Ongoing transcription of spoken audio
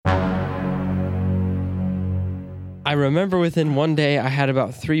I remember within one day, I had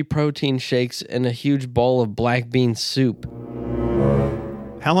about 3 protein shakes and a huge bowl of black bean soup.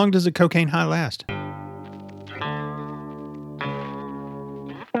 How long does a cocaine high last?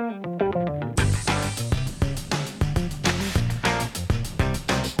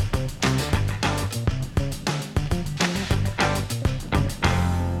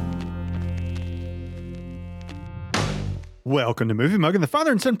 Welcome to Movie Mug, the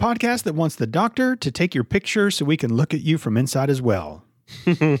father and son podcast that wants the doctor to take your picture so we can look at you from inside as well.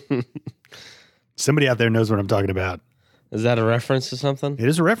 Somebody out there knows what I'm talking about. Is that a reference to something? It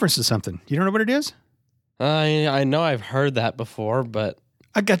is a reference to something. You don't know what it is? I know I've heard that before, but...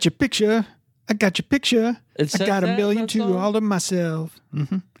 I got your picture. I got your picture. It I says got that a million in that to song? all of myself.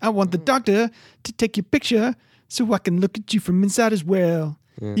 I want the doctor to take your picture so I can look at you from inside as well.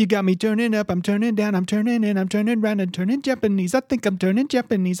 You got me turning up, I'm turning down, I'm turning in, I'm turning round and turning Japanese. I think I'm turning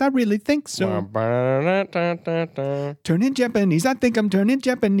Japanese. I really think so. Turning Japanese. I think I'm turning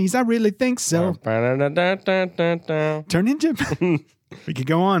Japanese. I really think so. Turning Japanese. We could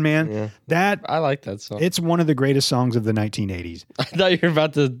go on, man. Yeah. That I like that song. it's one of the greatest songs of the 1980s. I thought you were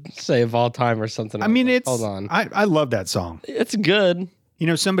about to say of all time or something. I mean, was like, it's hold on. I love that song. It's good. You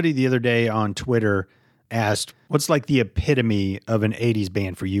know, somebody the other day on Twitter asked, what's like the epitome of an 80s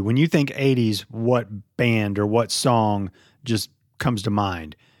band for you? When you think 80s, what band or what song just comes to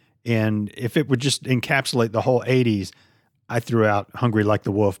mind? And if it would just encapsulate the whole 80s, I threw out Hungry Like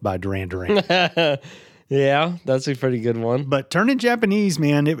the Wolf by Duran Duran. Yeah, that's a pretty good one. But Turning Japanese,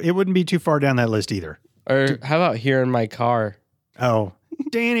 man, it wouldn't be too far down that list either. Or how about Here in My Car? Oh.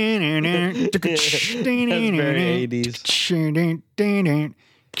 That's very 80s.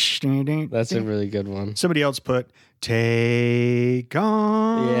 That's a really good one. Somebody else put Take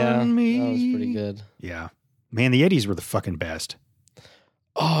On Yeah, Me. that was pretty good. Yeah. Man, the 80s were the fucking best.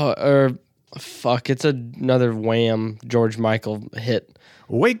 Oh, or fuck, it's another Wham George Michael hit.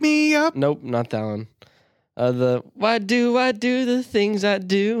 Wake me up. Nope, not that one. Why do I do the things I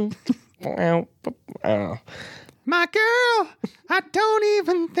do? Oh. My girl, I don't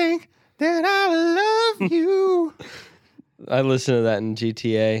even think that I love you. I listen to that in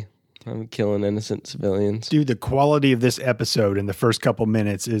GTA. I'm killing innocent civilians. Dude, the quality of this episode in the first couple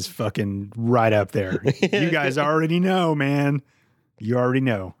minutes is fucking right up there. You guys already know, man. You already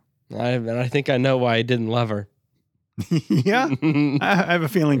know. I think I know why I didn't love her. Yeah, I have a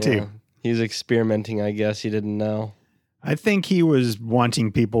feeling too. He's experimenting, I guess. He didn't know. I think he was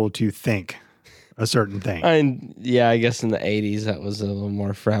wanting people to think a certain thing. I guess in the 80s that was a little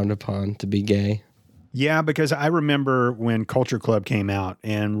more frowned upon to be gay. Yeah, because I remember when Culture Club came out,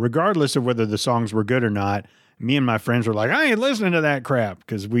 and regardless of whether the songs were good or not, me and my friends were like, I ain't listening to that crap,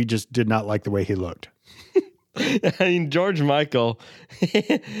 because we just did not like the way he looked. I mean, George Michael,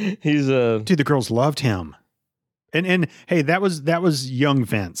 he's a... Dude, the girls loved him. And hey, that was young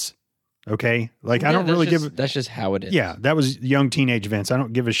Vince. Okay? Like, I don't really That's just how it is. Yeah, that was young teenage Vince. I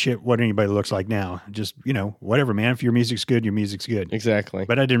don't give a shit what anybody looks like now. Just, whatever, man. If your music's good, your music's good. Exactly.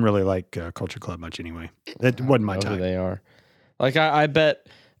 But I didn't really like Culture Club much anyway. That wasn't my time. They are. Like, I bet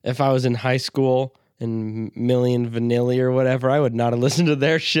if I was in high school and Milli Vanilli or whatever, I would not have listened to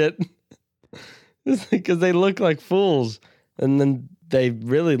their shit. Because they look like fools. And then they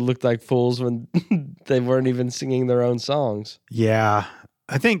really looked like fools when they weren't even singing their own songs. Yeah.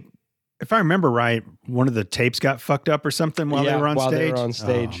 I think, if I remember right, one of the tapes got fucked up or something while they were on stage. They were on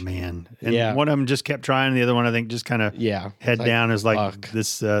stage. Oh, man. And one of them just kept trying. The other one, I think, just kind of head down is like, fuck.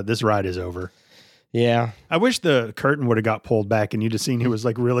 This ride is over. Yeah. I wish the curtain would have got pulled back and you'd have seen who was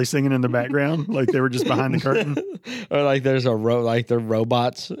like really singing in the background. Like they were just behind the curtain. Or like there's like they're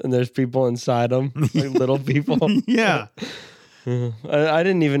robots and there's people inside them, like little people. Yeah. I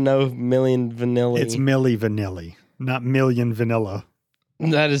didn't even know Milli Vanilli. It's Milli Vanilli, not Million Vanilla.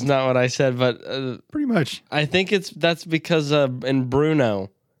 That is not what I said, but pretty much. I think that's because in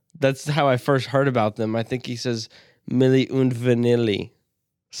Bruno, that's how I first heard about them. I think he says Milli und Vanilli.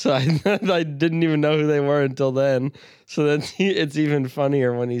 So I didn't even know who they were until then. So it's even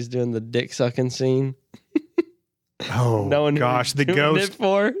funnier when he's doing the dick sucking scene. Oh, gosh, the ghost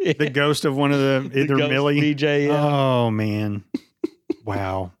the ghost of one of either Millie BJ. Yeah. Oh man.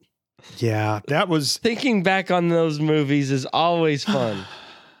 Wow. Yeah, that was... Thinking back on those movies is always fun,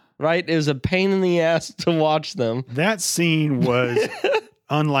 right? It was a pain in the ass to watch them. That scene was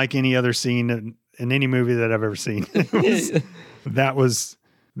unlike any other scene in any movie that I've ever seen. That was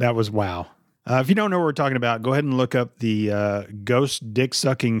wow. If you don't know what we're talking about, go ahead and look up the ghost dick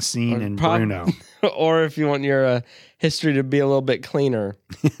sucking scene in Bruno. Or if you want your history to be a little bit cleaner,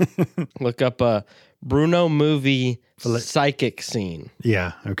 look up a Bruno movie psychic scene.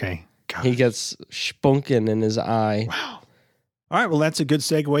 Yeah, okay. God. He gets spunken in his eye. Wow. All right, well, that's a good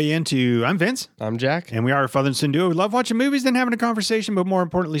segue into I'm Vince. I'm Jack. And we are a father and son duo. We love watching movies, then having a conversation, but more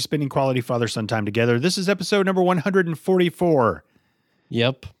importantly, spending quality father-son time together. This is episode number 144.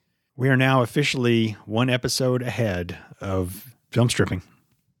 Yep. We are now officially one episode ahead of Film Stripping.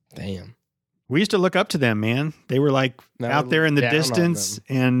 Damn. We used to look up to them, man. They were like Now out we there in the look down on distance,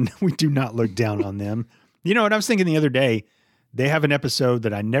 and we do not look down on them. You know what I was thinking the other day? They have an episode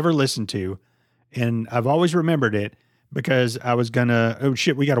that I never listened to, and I've always remembered it because I was gonna, oh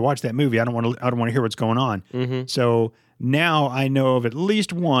shit, we got to watch that movie. I don't want to hear what's going on. Mm-hmm. So now I know of at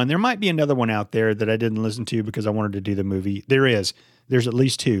least one. There might be another one out there that I didn't listen to because I wanted to do the movie. There's at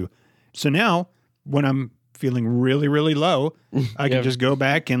least two. So now when I'm feeling really, really low, I can just go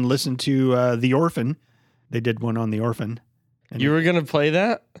back and listen to The Orphan. They did one on The Orphan. And You were going to play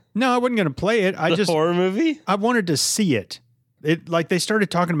that? no, I wasn't going to play it. The horror movie? I wanted to see it. It like they started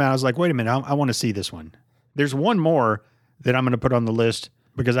talking about it. I was like, wait a minute, I want to see this one. There's one more that I'm going to put on the list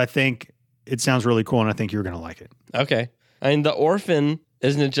because I think it sounds really cool and I think you're going to like it. Okay. I mean, The Orphan,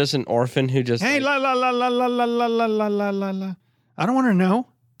 isn't it just an orphan who just... Hey, la la la la la la la la la la la la. I don't want to know.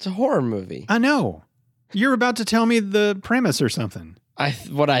 It's a horror movie. I know. You're about to tell me the premise or something.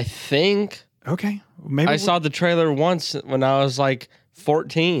 What I think... Okay. Maybe I saw the trailer once when I was like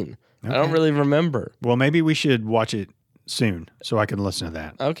 14. I don't Okay. really remember. Well, maybe we should watch it soon so I can listen to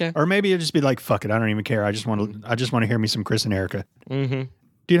that. Okay. Or maybe it'll just be like, fuck it, I don't even care. I just want to hear me some Chris and Erica. Mm-hmm.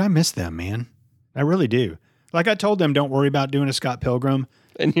 Dude, I miss them, man. I really do. Like I told them, don't worry about doing a Scott Pilgrim.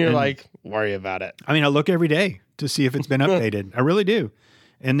 And you're like, worry about it. I mean, I look every day to see if it's been updated. I really do.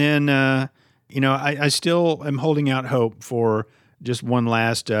 And then, I still am holding out hope for just one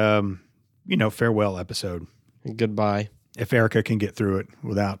last, farewell episode. Goodbye. If Erica can get through it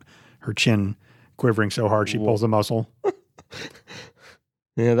without her chin quivering so hard she pulls a muscle.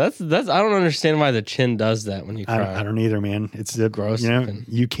 Yeah, that's. I don't understand why the chin does that when you cry. I don't either, man. It's Gross.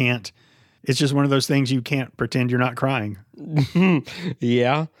 You can't. It's just one of those things you can't pretend you're not crying.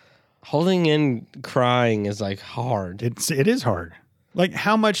 Yeah. Holding in crying is like hard. It is hard. Like,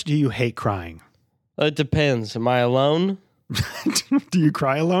 how much do you hate crying? It depends. Am I alone? Do you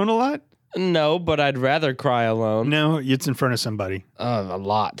cry alone a lot? No, but I'd rather cry alone. No, it's in front of somebody. A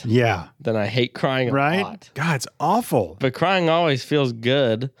lot. Yeah. Then I hate crying a Right? lot. God, it's awful. But crying always feels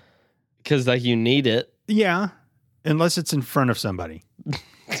good because like you need it. Yeah. Unless it's in front of somebody.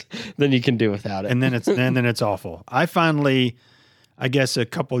 Then you can do without it. And then it's awful. I finally, I guess a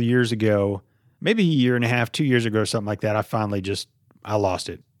couple years ago, maybe a year and a half, 2 years ago or something like that, I lost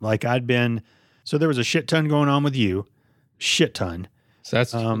it. Like so there was a shit ton going on with you. Shit ton. So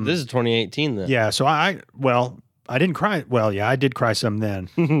this is 2018 then. Yeah. So I didn't cry. Well, yeah, I did cry some then.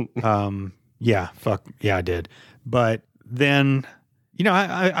 Yeah, I did. But then,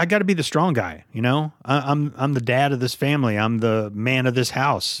 I got to be the strong guy. I'm the dad of this family. I'm the man of this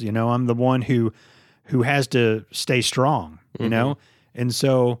house. I'm the one who has to stay strong. And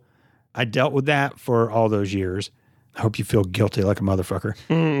so I dealt with that for all those years. I hope you feel guilty like a motherfucker.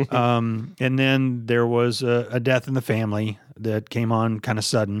 And then there was a death in the family that came on kind of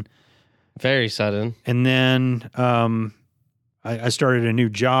sudden. Very sudden. And then I started a new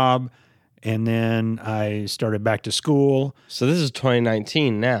job, and then I started back to school. So this is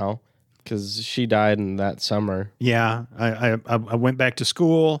 2019 now because she died in that summer. Yeah, I went back to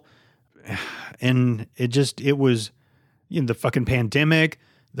school, and it was the fucking pandemic,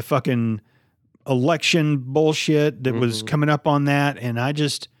 the fucking election bullshit that was coming up on that, and I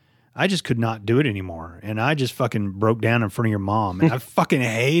just could not do it anymore. And I just fucking broke down in front of your mom, and I fucking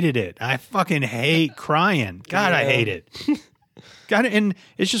hated it. I fucking hate crying. God, I hate it. God, and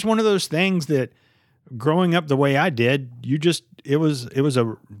it's just one of those things that growing up the way I did, it was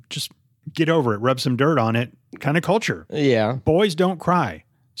a just get over it, rub some dirt on it kind of culture. Yeah. Boys don't cry.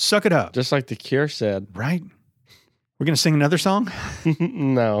 Suck it up. Just like The Cure said. Right? We're going to sing another song?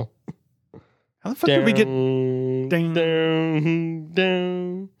 No. How the fuck did we get... Ding,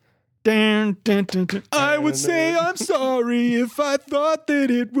 down. Dun, dun, dun, dun. I would say I'm sorry if I thought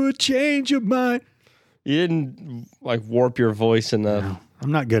that it would change your mind. You didn't like warp your voice enough. No,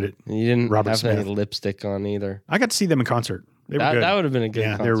 I'm not good at... You didn't Robert have any Smith. lipstick on either. I got to see them in concert. They were good. That would have been a good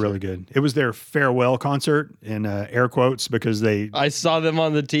concert. They were really good. It was their farewell concert in air quotes because I saw them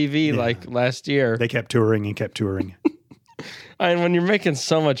on the TV like last year. they kept touring and kept touring. I mean, when you're making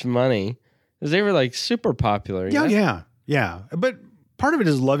so much money, because they were like super popular. Yeah. But part of it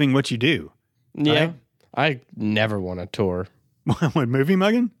is loving what you do. Yeah. Right? I never want to tour. What, movie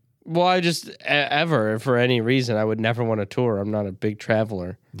mugging? Well, I just ever, for any reason, I would never want to tour. I'm not a big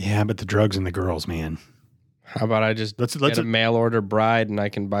traveler. Yeah, but the drugs and the girls, man. How about I just Let's get a mail order bride and I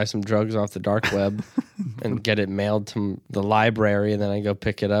can buy some drugs off the dark web and get it mailed to the library and then I go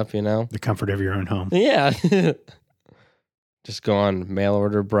pick it up, the comfort of your own home. Yeah. Just go on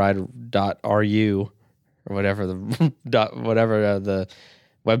mailorderbride.ru or whatever the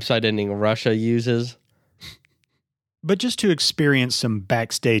website ending Russia uses. But just to experience some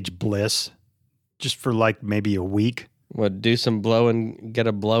backstage bliss, just for like maybe a week. What, do some blow and get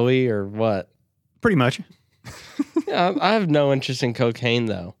a blowy or what? Pretty much. Yeah, I have no interest in cocaine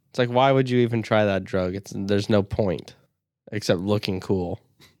though. It's like, why would you even try that drug? There's no point except looking cool.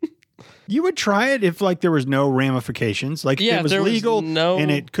 You would try it if like there was no ramifications, like if it was legal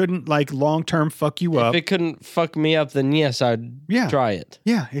and it couldn't like long term fuck you up. If it couldn't fuck me up, then yes, I'd try it.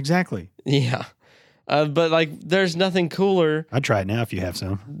 Yeah, exactly. Yeah, but like, there's nothing cooler. I'd try it now if you have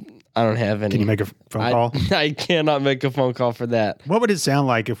some. I don't have any. Can you make a phone call? I cannot make a phone call for that. What would it sound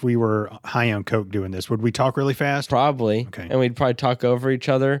like if we were high on coke doing this? Would we talk really fast? Probably. Okay. And we'd probably talk over each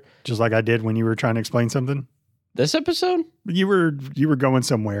other. Just like I did when you were trying to explain something? This episode? You were going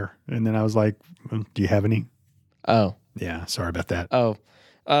somewhere, and then I was like, well, do you have any? Oh. Yeah, sorry about that. Oh.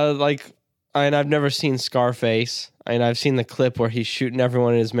 I've never seen Scarface. I've seen the clip where he's shooting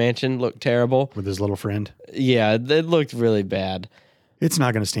everyone in his mansion. Looked terrible. With his little friend? Yeah, it looked really bad. It's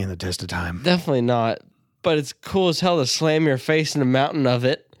not going to stand the test of time. Definitely not. But it's cool as hell to slam your face in a mountain of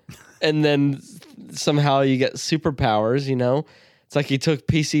it, and then somehow you get superpowers, It's like he took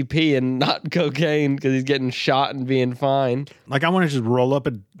PCP and not cocaine because he's getting shot and being fine. Like I want to just roll up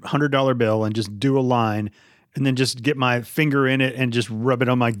a $100 bill and just do a line and then just get my finger in it and just rub it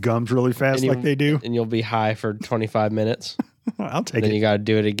on my gums really fast like they do. And you'll be high for 25 minutes. I'll take it. Then you got to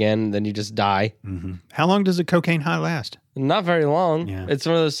do it again. Then you just die. Mm-hmm. How long does a cocaine high last? Not very long. Yeah. It's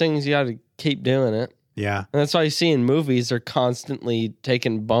one of those things you got to keep doing it. Yeah. And that's why you see in movies they're constantly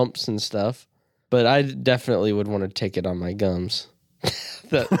taking bumps and stuff. But I definitely would want to take it on my gums.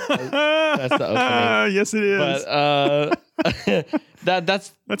 That's the opening. Yes, it is. But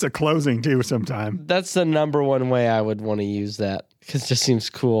that's a closing too. Sometime that's the number one way I would want to use that because it just seems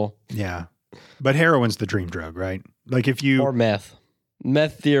cool. Yeah, but heroin's the dream drug, right? Like or meth.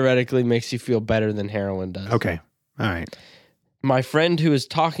 Meth theoretically makes you feel better than heroin does. Okay, all right. My friend who was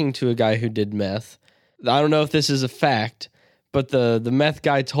talking to a guy who did meth. I don't know if this is a fact, but the meth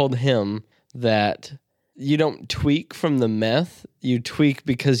guy told him that you don't tweak from the meth. You tweak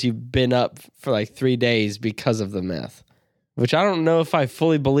because you've been up for like 3 days because of the meth, which I don't know if I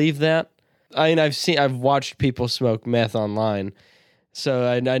fully believe that. I mean, I've watched people smoke meth online, so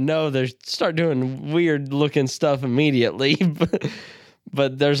I know they start doing weird looking stuff immediately.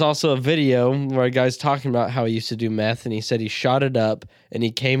 But there's also a video where a guy's talking about how he used to do meth, and he said he shot it up and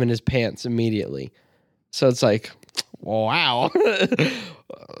he came in his pants immediately. So it's like, wow.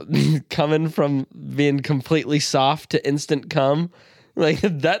 Coming from being completely soft to instant cum, like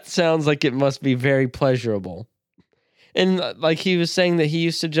that sounds like it must be very pleasurable. And like he was saying that he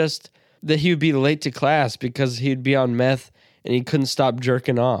used to that he would be late to class because he'd be on meth and he couldn't stop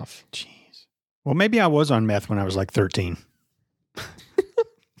jerking off. Jeez. Well, maybe I was on meth when I was like 13.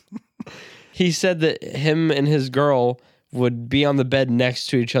 He said that him and his girl would be on the bed next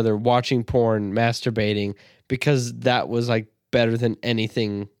to each other watching porn, masturbating, because that was like better than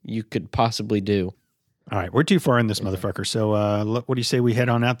anything you could possibly do. All right, we're too far in this motherfucker. So what do you say we head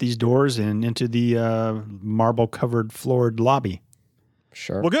on out these doors and into the marble-covered floored lobby?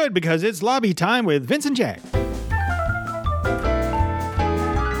 Sure. Well, good, because it's lobby time with Vince and Jack.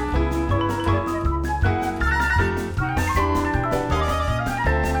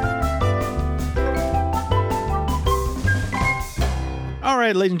 All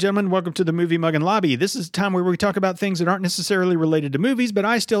right, ladies and gentlemen, welcome to the Movie Mug and Lobby. This is a time where we talk about things that aren't necessarily related to movies, but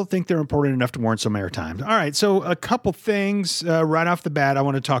I still think they're important enough to warrant some airtime. All right, so a couple things right off the bat I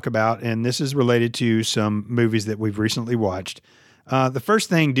want to talk about, and this is related to some movies that we've recently watched. The first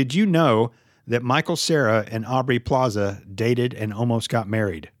thing, did you know that Michael Cera and Aubrey Plaza dated and almost got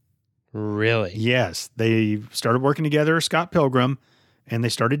married? Really? Yes. They started working together, Scott Pilgrim, and they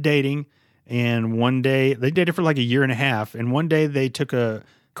started dating. And one day, they dated for like a year and a half. And one day they took a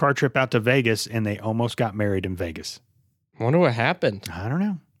car trip out to Vegas and they almost got married in Vegas. I wonder what happened. I don't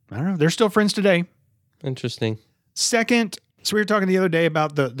know. They're still friends today. Interesting. Second, so we were talking the other day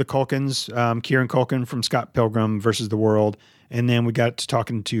about the Culkins, Kieran Culkin from Scott Pilgrim versus the World. And then we got to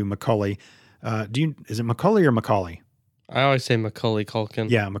talking to Macaulay. Is it Macaulay or Macaulay? I always say Macaulay Culkin.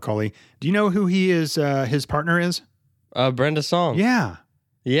 Yeah, Macaulay. Do you know who his partner is? Brenda Song. Yeah.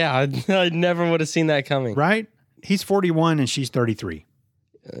 Yeah, I never would have seen that coming. Right? He's 41 and she's 33.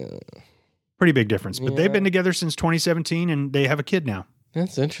 Pretty big difference. But they've been together since 2017 and they have a kid now.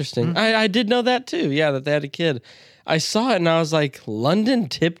 That's interesting. I did know that too. Yeah, that they had a kid. I saw it and I was like, London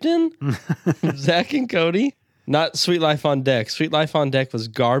Tipton? Zach and Cody? Not Sweet Life on Deck. Sweet Life on Deck was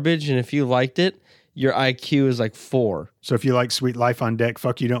garbage, and if you liked it, your IQ is like 4. So if you like Sweet Life on Deck,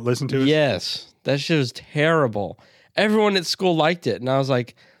 fuck you, don't listen to it? Yes. That shit was terrible. Everyone at school liked it, and I was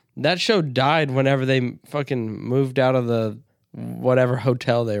like, that show died whenever they fucking moved out of the whatever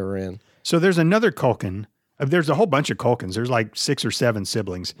hotel they were in. So there's another Culkin. There's a whole bunch of Culkins. There's like 6 or 7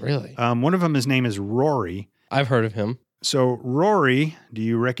 siblings. Really? One of them, his name is Rory. I've heard of him. So Rory, do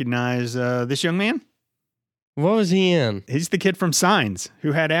you recognize this young man? What was he in? He's the kid from Signs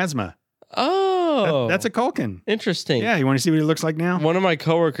who had asthma. Oh. That's a Culkin. Interesting. Yeah, you want to see what he looks like now? One of my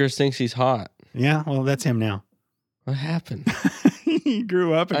coworkers thinks he's hot. Yeah, well, that's him now. What happened? He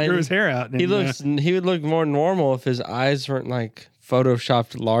grew up and grew his hair out. And, He would look more normal if his eyes weren't like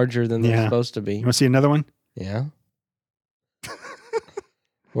photoshopped larger than they're supposed to be. You want to see another one? Yeah.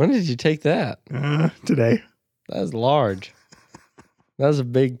 When did you take that? Today. That was large. That was a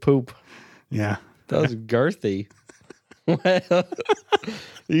big poop. Yeah. That was girthy. Well,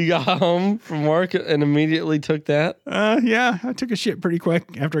 you got home from work and immediately took that? Yeah, I took a shit pretty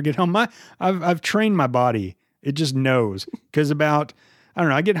quick after I get home. I've trained my body. It just knows. Because about, I don't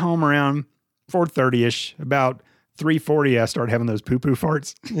know, I get home around 4:30ish. About 3:40, I start having those poo-poo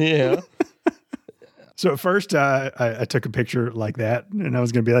farts. Yeah. So at first, I took a picture like that, and I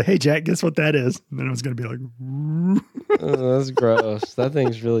was going to be like, hey, Jack, guess what that is? And then I was going to be like, oh, that's gross. That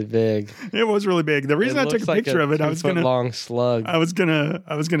thing's really big. It was really big. The reason I took a picture of it, I was going to long slug. I was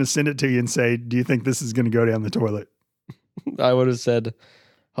gonna send it to you and say, do you think this is going to go down the toilet? I would have said,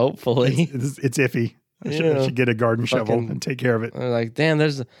 hopefully. It's iffy. I should get a garden shovel and take care of it. Like, damn,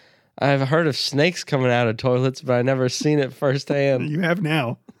 I've heard of snakes coming out of toilets, but I've never seen it firsthand. You have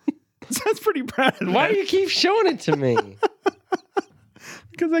now. So I was pretty proud of that. Why do you keep showing it to me?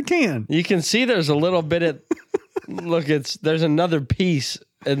 Because I can. You can see there's a little bit of, look, there's another piece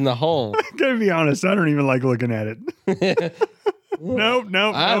in the hole. I'm going to be honest, I don't even like looking at it. Nope.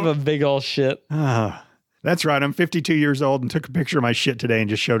 I have a big old shit. That's right. I'm 52 years old and took a picture of my shit today and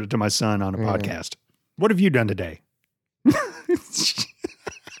just showed it to my son on a podcast. What have you done today?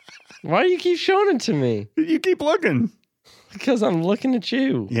 Why do you keep showing it to me? You keep looking. Because I'm looking at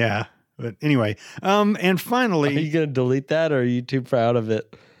you. Yeah. But anyway, and finally. Are you going to delete that, or are you too proud of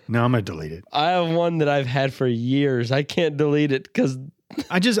it? No, I'm going to delete it. I have one that I've had for years. I can't delete it because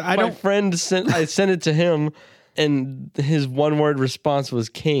my friend sent it to him, and his one-word response was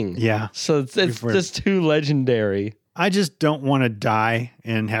king. Yeah. So it's just too legendary. I just don't want to die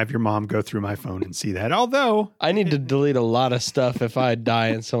and have your mom go through my phone and see that. Although I need to delete a lot of stuff if I die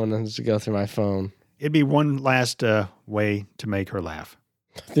and someone has to go through my phone. It'd be one last way to make her laugh.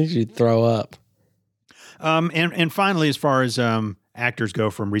 I think she'd throw up. And finally, as far as actors go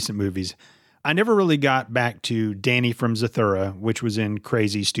from recent movies, I never really got back to Danny from Zathura, which was in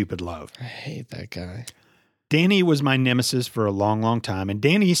Crazy Stupid Love. I hate that guy. Danny was my nemesis for a long, long time, and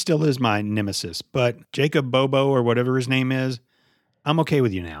Danny still is my nemesis. But Jacob Bobo, or whatever his name is, I'm okay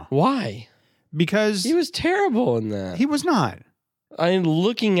with you now. Why? Because he was terrible in that. He was not. I mean,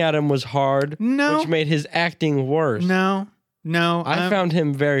 looking at him was hard, which made his acting worse. No. I found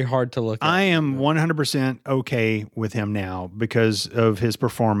him very hard to look at. I am 100% okay with him now because of his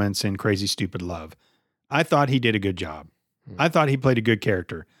performance in Crazy Stupid Love. I thought he did a good job. I thought he played a good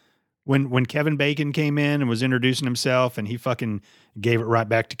character. When Kevin Bacon came in and was introducing himself, and he fucking gave it right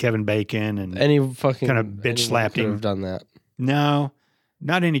back to Kevin Bacon, and he fucking kind of bitch slapped him. Have done that. No,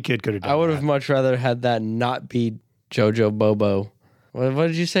 not any kid could have done that. I would have much rather had that not be Jojo Bobo. What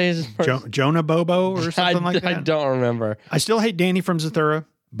did you say? Jonah Bobo or something like that? I don't remember. I still hate Danny from Zathura,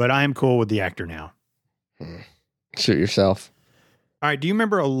 but I am cool with the actor now. Shoot yourself. All right. Do you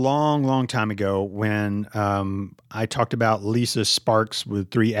remember a long, long time ago when I talked about Lisa Sparks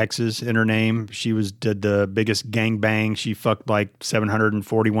with 3 X's in her name? She did the biggest gangbang. She fucked like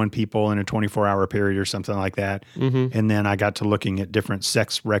 741 people in a 24-hour period or something like that. Mm-hmm. And then I got to looking at different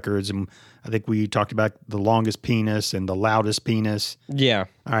sex records, and I think we talked about the longest penis and the loudest penis. Yeah.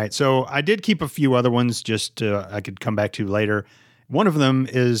 All right. So I did keep a few other ones just I could come back to later. One of them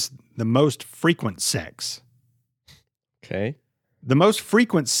is the most frequent sex. Okay. The most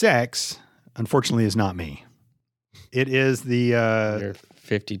frequent sex, unfortunately, is not me. It is the You're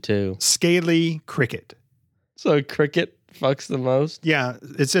 52. scaly cricket. So cricket fucks the most? Yeah.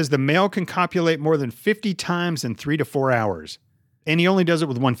 It says the male can copulate more than 50 times in 3 to 4 hours. And he only does it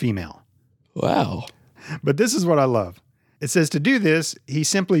with one female. Wow. But this is what I love. It says to do this, he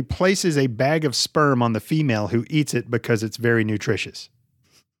simply places a bag of sperm on the female who eats it because it's very nutritious.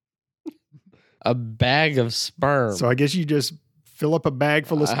 A bag of sperm. So I guess you just fill up a bag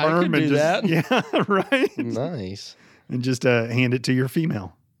full of I sperm could and do just, that. yeah, right. Nice. And just hand it to your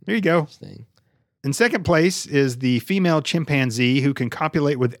female. There you go. Interesting. In second place is the female chimpanzee who can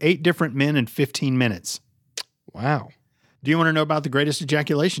copulate with 8 different men in 15 minutes. Wow. Do you want to know about the greatest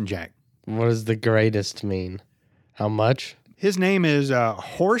ejaculation, Jack? What does the greatest mean? How much? His name is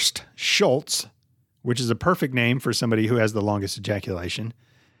Horst Schultz, which is a perfect name for somebody who has the longest ejaculation.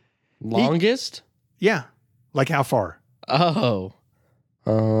 Longest? Yeah. Like how far? Oh.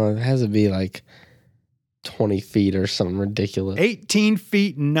 It has to be like 20 feet or something ridiculous. 18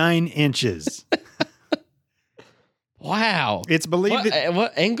 feet 9 inches. Wow. It's believed that,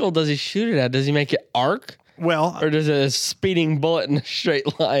 What angle does he shoot it at? Does he make it arc? well, Or does it a speeding bullet in a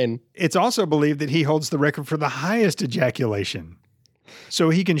straight line? it's also believed that he holds the record for the highest ejaculation.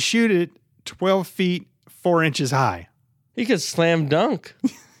 So he can shoot it 12 feet 4 inches high. He could slam dunk.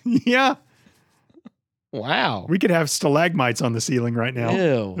 Yeah. Wow. We could have stalagmites on the ceiling right now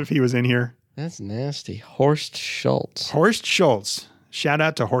Ew. if he was in here. That's nasty. Horst Schultz. Horst Schultz. Shout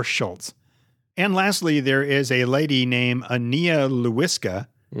out to Horst Schultz. And lastly, there is a lady named Ania Lewiska.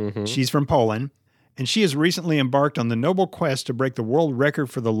 Mm-hmm. She's from Poland, and she has recently embarked on the noble quest to break the world record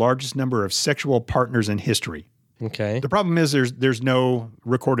for the largest number of sexual partners in history. Okay. The problem is there's no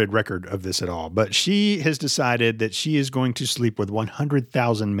recorded record of this at all, but she has decided that she is going to sleep with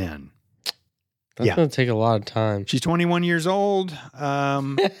 100,000 men. That's yeah. going to take a lot of time. She's 21 years old.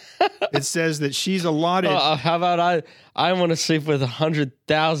 It says that she's allotted. How about I want to sleep with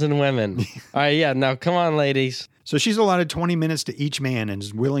 100,000 women. All right, yeah. Now, come on, ladies. So she's allotted 20 minutes to each man and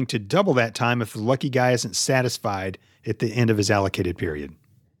is willing to double that time if the lucky guy isn't satisfied at the end of his allocated period.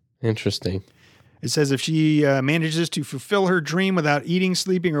 Interesting. It says if she manages to fulfill her dream without eating,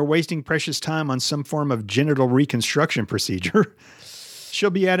 sleeping, or wasting precious time on some form of genital reconstruction procedure,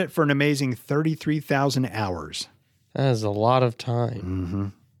 she'll be at it for an amazing 33,000 hours. That is a lot of time. Mm-hmm.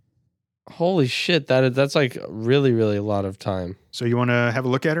 Holy shit. That's like really, really a lot of time. So you want to have a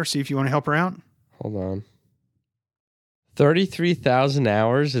look at her, see if you want to help her out? Hold on. 33,000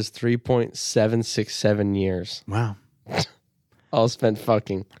 hours is 3.767 years. Wow. All spent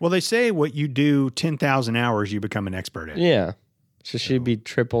fucking. Well, they say what you do 10,000 hours, you become an expert at. Yeah. So she'd be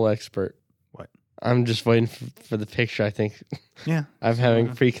triple expert. What? I'm just waiting for the picture, I think. Yeah. I'm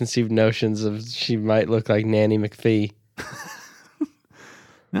having preconceived notions of she might look like Nanny McPhee.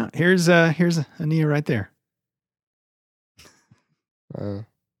 No, here's Ania right there. I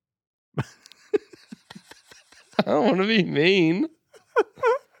don't want to be mean.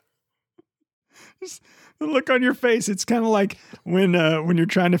 The look on your face, it's kind of like when you're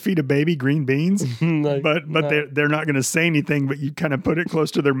trying to feed a baby green beans, Like, but no. they're not going to say anything, but you kind of put it close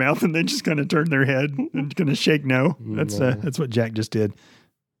to their mouth and then just kind of turn their head and going to shake no. That's what Jack just did.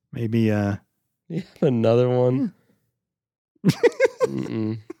 Maybe You have another one?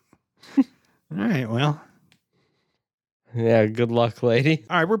 Mm-mm. all right, well. Yeah, good luck, lady.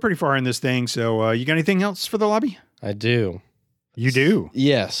 All right, we're pretty far in this thing, so you got anything else for the lobby? I do. You do.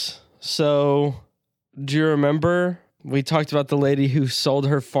 Yes. So, do you remember we talked about the lady who sold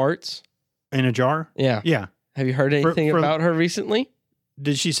her farts? In a jar? Yeah. Yeah. Have you heard anything for- about her recently?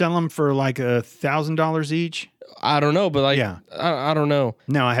 Did she sell them for like $1,000 each? I don't know, but like, Yeah. I don't know.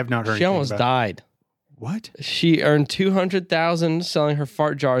 No, I have not heard She anything almost about died. What? She earned $200,000 selling her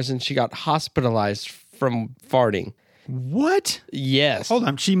fart jars, and she got hospitalized from farting. What? Yes. Hold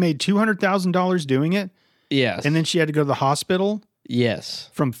on. She made $200,000 doing it, Yes. and then she had to go to the hospital yes.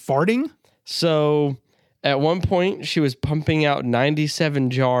 from farting? So at one point, she was pumping out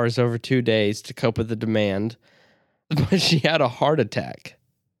 97 jars over 2 days to cope with the demand, but she had a heart attack.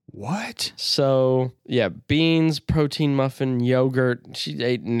 What? So, yeah, beans, protein muffin, yogurt. She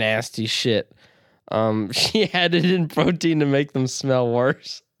ate nasty shit. She added in protein to make them smell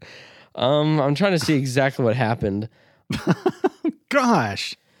worse. I'm trying to see exactly what happened.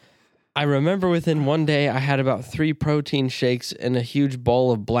 Gosh. I remember within 1 day, I had about 3 protein shakes and a huge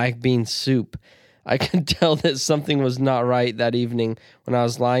bowl of black bean soup. I could tell that something was not right that evening when I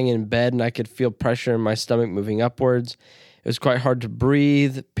was lying in bed and I could feel pressure in my stomach moving upwards. It was quite hard to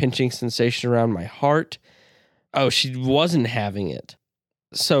breathe, pinching sensation around my heart. Oh, she wasn't having it.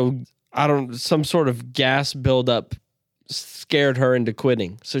 So, some sort of gas buildup scared her into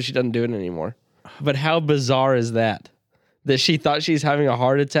quitting, so she doesn't do it anymore. But how bizarre is that? That she thought she's having a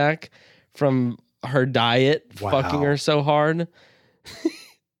heart attack from her diet fucking her so hard.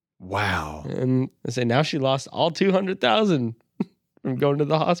 Wow. And I say now she lost all 200,000 from going to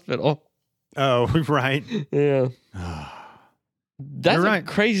the hospital. Oh, right. Yeah. That's You're a right.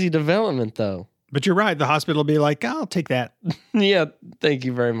 crazy development, though. But you're right. The hospital will be like, I'll take that. Yeah, thank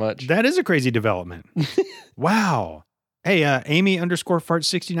you very much. That is a crazy development. Wow. Hey, Amy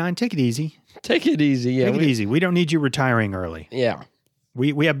 _fart69, take it easy. Take it easy. Yeah, Take it easy. We don't need you retiring early. Yeah.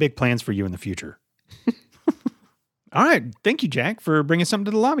 We have big plans for you in the future. All right. Thank you, Jack, for bringing something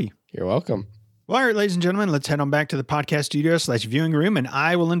to the lobby. You're welcome. Well, all right, ladies and gentlemen, let's head on back to the podcast studio / viewing room, and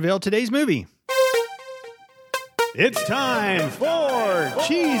I will unveil today's movie. It's time for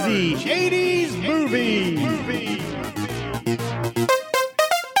Cheesy 80s Movie.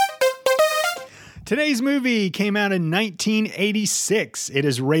 Today's movie came out in 1986. It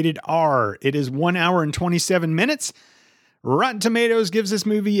is rated R. It is 1 hour and 27 minutes. Rotten Tomatoes gives this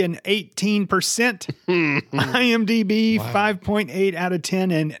movie an 18%. IMDb, 5.8 out of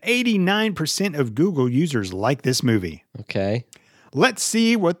 10, and 89% of Google users like this movie. Okay. Let's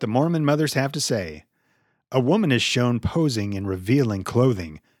see what the Mormon mothers have to say. A woman is shown posing in revealing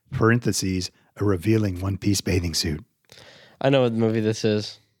clothing, parentheses, a revealing one-piece bathing suit. I know what movie this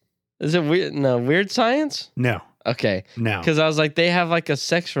is. Is it weird? No, Weird Science? No. Okay. No. Because I was like, they have like a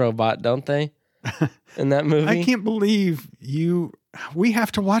sex robot, don't they? In that movie? I can't believe we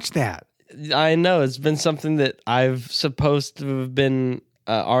have to watch that. I know. It's been something that I've supposed to have been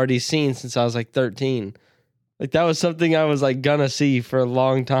already seen since I was like 13. Like that was something I was like gonna see for a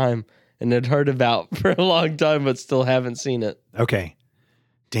long time and had heard about for a long time, but still haven't seen it. Okay.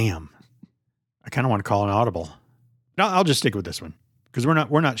 Damn. I kind of want to call an audible. No, I'll just stick with this one. Because we're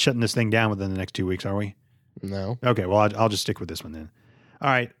not shutting this thing down within the next 2 weeks, are we? No. Okay, well, I'll just stick with this one then. All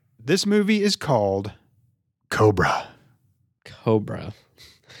right, this movie is called Cobra. Cobra.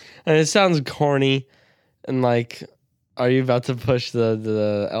 And it sounds corny and like, are you about to push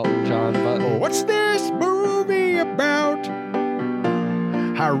the Elton John button? What's this movie about?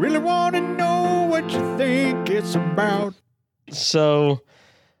 I really want to know what you think it's about. So,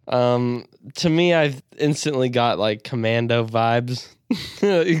 to me, I've instantly got like Commando vibes.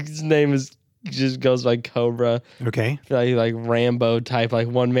 His name just goes by Cobra. Okay. I feel like Rambo type, like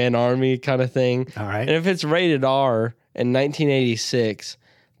one man army kind of thing. All right. And if it's rated R in 1986,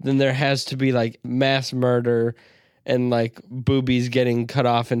 then there has to be like mass murder and like boobies getting cut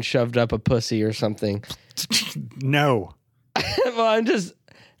off and shoved up a pussy or something. No. Well, I'm just.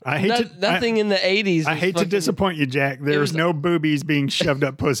 Nothing in the 80s. I hate to disappoint you, Jack. There's no boobies being shoved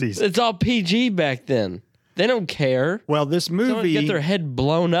up pussies. It's all PG back then. They don't care. Well, this Someone would movie, get their head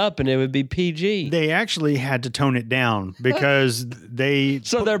blown up and it would be PG. they actually had to tone it down because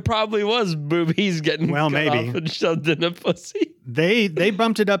So there probably was boobies getting cut maybe. off and shoved in a pussy. they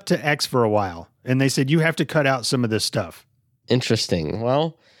bumped it up to X for a while, and they said you have to cut out some of this stuff. Interesting.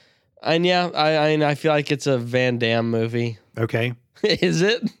 Well, and yeah, I feel like it's a Van Damme movie. Okay. Is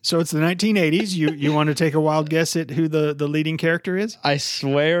it? So it's the 1980s. You want to take a wild guess at who the leading character is? I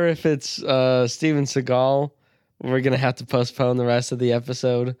swear if it's Steven Seagal, we're going to have to postpone the rest of the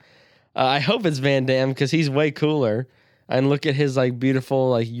episode. I hope it's Van Damme because he's way cooler. And look at his like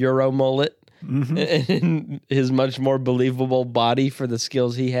beautiful like Euro mullet and his much more believable body for the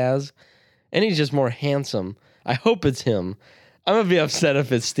skills he has. And he's just more handsome. I hope it's him. I'm going to be upset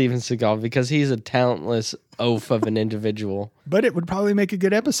if it's Steven Seagal because he's a talentless oaf of an individual. But it would probably make a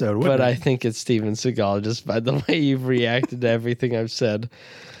good episode, wouldn't But it? I think it's Steven Seagal just by the way you've reacted to everything I've said.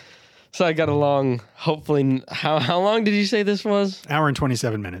 So I got a long, hopefully, how long did you say this was? Hour and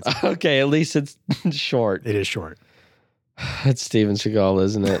 27 minutes. Okay, at least it's short. It is short. It's Steven Seagal,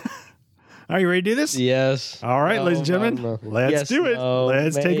 isn't it? Are you ready to do this? Yes. All right, No, ladies and I don't gentlemen, know. let's Yes, do it. no,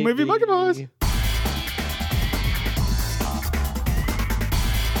 Let's take a movie, Bucket Boys. maybe.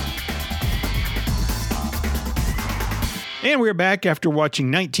 And we're back after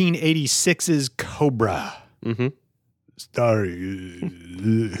watching 1986's Cobra. Mm-hmm.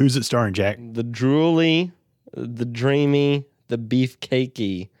 Who's it starring, Jack? The drooly, the dreamy, the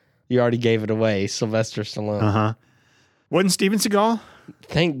beefcakey. You already gave it away, Sylvester Stallone. Uh-huh. Wasn't Steven Seagal?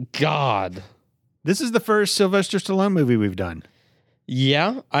 Thank God. This is the first Sylvester Stallone movie we've done.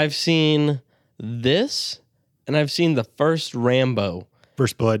 Yeah, I've seen this, and I've seen the first Rambo.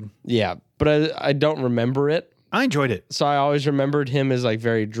 First Blood. Yeah, but I don't remember it. I enjoyed it. So I always remembered him as like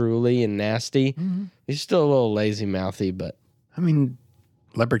very drooly and nasty. Mm-hmm. He's still a little lazy mouthy, but I mean,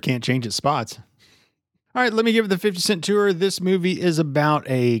 leopard can't change its spots. All right, let me give it the 50 Cent tour. This movie is about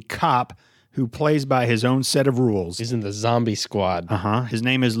a cop who plays by his own set of rules. he's in the zombie squad. Uh-huh. His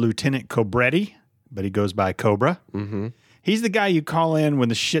name is Lieutenant Cobretti, but he goes by Cobra. Mm-hmm. He's the guy you call in when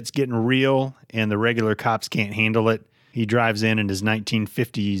the shit's getting real and the regular cops can't handle it. He drives in his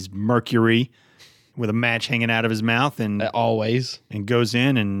 1950s Mercury with a match hanging out of his mouth and Always. goes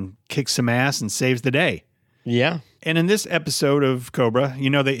in and kicks some ass and saves the day. Yeah. And in this episode of Cobra, you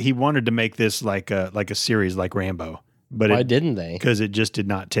know that he wanted to make this like a series like Rambo, but Why didn't they? because it just did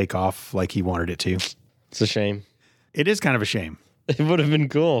not take off like he wanted it to. It's a shame. It is kind of a shame. It would have been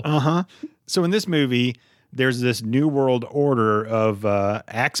cool. Uh-huh. So in this movie, there's this new world order of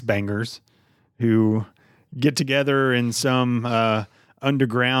axe bangers who get together in some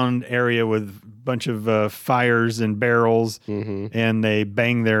underground area with a bunch of fires and barrels, and they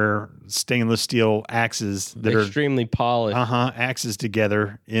bang their stainless steel axes that are extremely polished. axes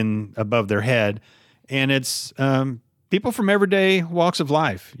together in above their head. And it's people from everyday walks of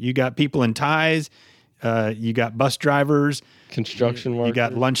life. You got people in ties, you got bus drivers, Construction workers. you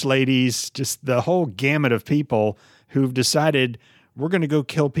got lunch ladies, just the whole gamut of people who've decided we're going to go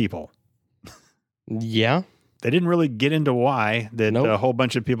kill people. Yeah. They didn't really get into why that Nope. a whole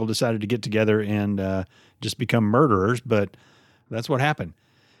bunch of people decided to get together and just become murderers, but that's what happened.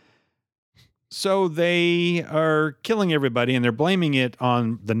 So they are killing everybody, and they're blaming it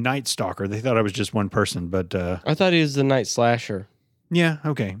on the Night Stalker. They thought it was just one person, but I thought he was the night slasher. yeah,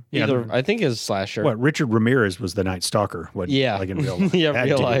 okay. Yeah, Either, I think it was slasher. what, Richard Ramirez was the Night Stalker. What, Yeah. like in real life. Yeah, That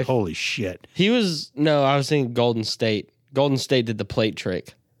real dude, life. Holy shit. He was, no, I was thinking Golden State. Golden State did the plate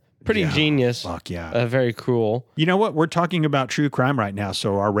trick. Pretty Yeah, genius. Fuck yeah. Very cruel. You know what? We're talking about true crime right now,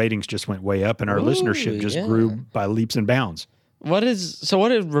 so our ratings just went way up, and our Ooh, listenership just yeah. grew by leaps and bounds. What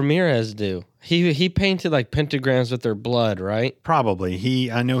did Ramirez do? He painted like pentagrams with their blood, right?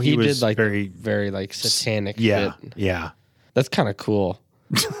 Probably. I know he was did like very, like satanic yeah, shit. yeah. That's kind of cool.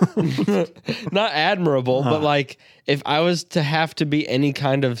 Not admirable, but like if I was to have to be any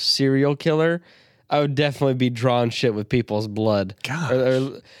kind of serial killer, I would definitely be drawing shit with people's blood. Gosh.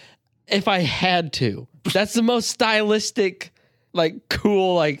 Or if I had to. That's the most stylistic, like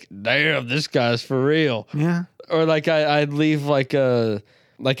cool, like, damn, this guy's for real. Yeah. Or like I'd leave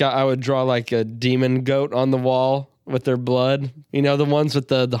I would draw like a demon goat on the wall with their blood. You know, the ones with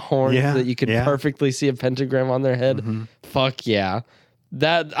the horns Yeah, that you could yeah. perfectly see a pentagram on their head. Fuck yeah.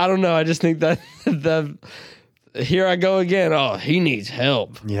 That, I don't know. I just think that here I go again. Oh, he needs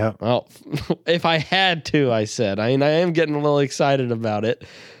help. Yeah. Well, if I had to, I said. I mean, I am getting a little excited about it.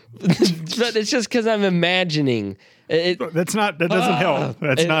 But it's just because I'm imagining. That doesn't help.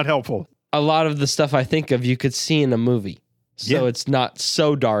 That's not helpful. A lot of the stuff I think of, you could see in a movie. So Yeah. it's not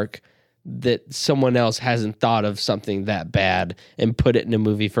so dark that someone else hasn't thought of something that bad and put it in a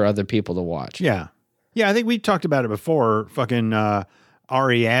movie for other people to watch. Yeah. Yeah, I think we talked about it before. Fucking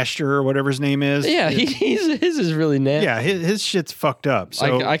Ari Aster or whatever his name is. Yeah, his is really nasty. Yeah, his shit's fucked up.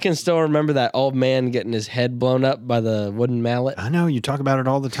 So I can still remember that old man getting his head blown up by the wooden mallet. I know you talk about it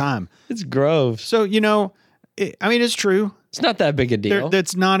all the time. It's gross. So, it's true. It's not that big a deal.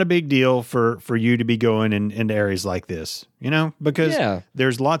 That's not a big deal for you to be going into areas like this, because Yeah.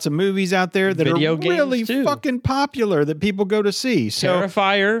 there's lots of movies out there that Video are games, really too. fucking popular that people go to see. So,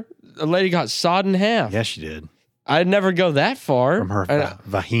 Terrifier, a lady got sawed in half. yes, she did. I'd never go that far. From her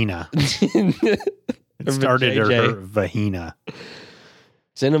vagina. It It started at her vagina.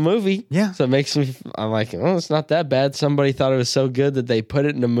 It's in a movie. Yeah. So it makes me, I'm like, oh, it's not that bad. Somebody thought it was so good that they put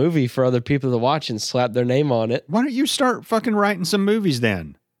it in a movie for other people to watch and slap their name on it. Why don't you start fucking writing some movies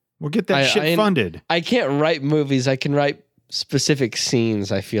then? We'll get that shit funded. I can't write movies. I can write specific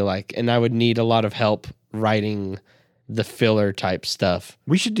scenes, I feel like. And I would need a lot of help writing the filler type stuff.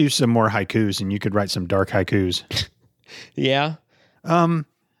 We should do some more haikus and you could write some dark haikus. Yeah.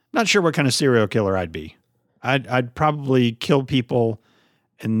 Not sure what kind of serial killer I'd be. I'd probably kill people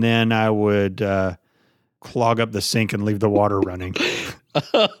and then I would clog up the sink and leave the water running.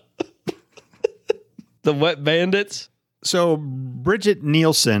 The Wet Bandits. So Brigitte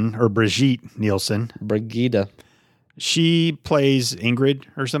Nielsen, Brigida. she plays Ingrid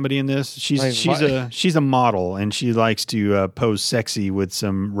or somebody in this. Like, She's a model and she likes to pose sexy with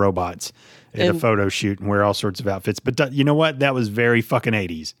some robots at a photo shoot and wear all sorts of outfits. But you know what? That was very fucking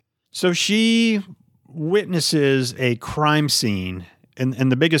 80s. So she witnesses a crime scene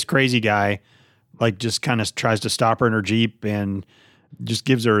and the biggest crazy guy like just kind of tries to stop her in her Jeep and just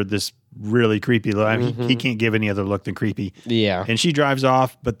gives her this really creepy look. I mean, he can't give any other look than creepy. Yeah. And she drives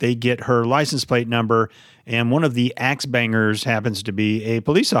off, but they get her license plate number, and one of the axe bangers happens to be a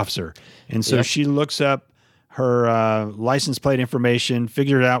police officer. And so she looks up her license plate information,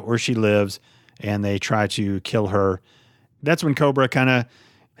 figures out where she lives, and they try to kill her. That's when Cobra kind of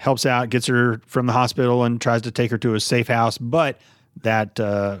helps out, gets her from the hospital, and tries to take her to a safe house. But that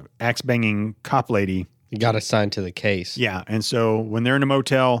axe banging cop lady, You got assigned to the case. yeah. And so when they're in a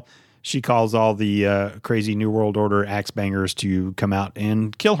motel, she calls all the crazy New World Order axe bangers to come out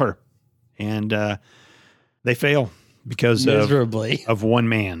and kill her. And they fail because Miserably. of one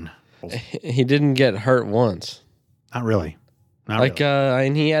man. He didn't get hurt once. Not really. Not Like, really.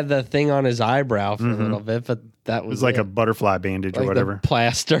 and he had the thing on his eyebrow for a little bit, but that It was was like a butterfly bandage or like whatever. the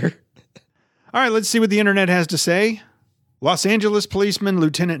plaster. All right, let's see what the internet has to say. Los Angeles policeman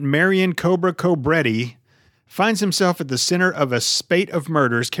Lieutenant Marion Cobra Cobretti finds himself at the center of a spate of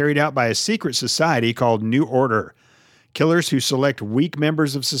murders carried out by a secret society called New Order. Killers who select weak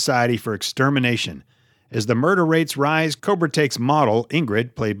members of society for extermination. As the murder rates rise, Cobra takes model,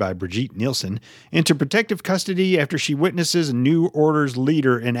 Ingrid, played by Brigitte Nielsen, into protective custody after she witnesses New Order's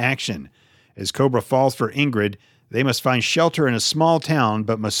leader in action. As Cobra falls for Ingrid, they must find shelter in a small town,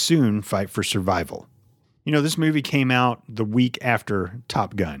 but must soon fight for survival. You know, this movie came out the week after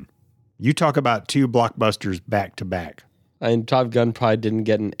Top Gun. You talk about two blockbusters back to back. And Top Gun probably didn't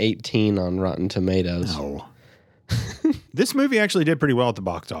get an 18 on Rotten Tomatoes. No. This movie actually did pretty well at the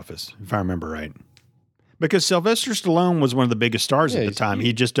box office, if I remember right. Because Sylvester Stallone was one of the biggest stars at the time.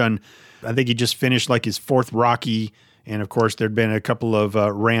 He'd just done, I think he just finished like his fourth Rocky. And of course, there'd been a couple of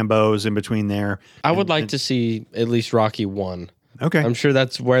Rambos in between there. I would like to see at least Rocky 1. Okay. I'm sure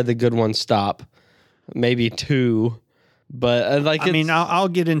that's where the good ones stop. Maybe 2. But I'll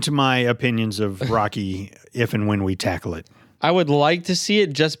get into my opinions of Rocky if and when we tackle it. I would like to see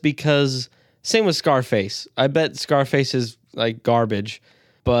it just because, same with Scarface. I bet Scarface is like garbage,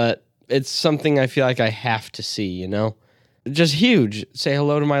 but it's something I feel like I have to see, you know? Just huge. Say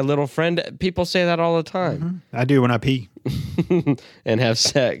hello to my little friend. People say that all the time. Mm-hmm. I do when I pee. And have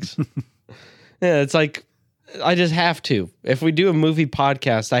sex. Yeah, it's like, I just have to. If we do a movie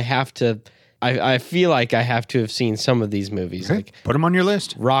podcast, I have to. I feel like I have to have seen some of these movies. Okay. Like Put them on your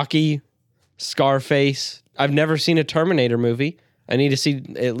list. Rocky, Scarface. I've never seen a Terminator movie. I need to see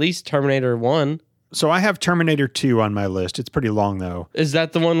at least Terminator 1. So I have Terminator 2 on my list. It's pretty long, though. Is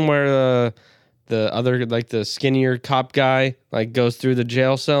that the one where the other, like the skinnier cop guy, like goes through the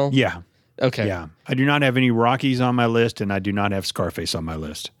jail cell? Yeah. Okay. Yeah. I do not have any Rockies on my list, and I do not have Scarface on my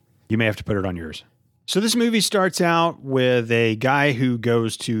list. You may have to put it on yours. So this movie starts out with a guy who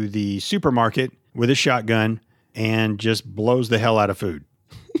goes to the supermarket with a shotgun and just blows the hell out of food.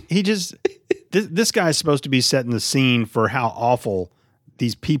 He just... This guy is supposed to be setting the scene for how awful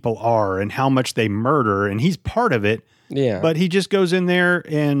these people are and how much they murder, and he's part of it. Yeah. But he just goes in there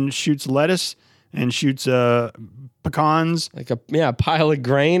and shoots lettuce and shoots pecans. Like a pile of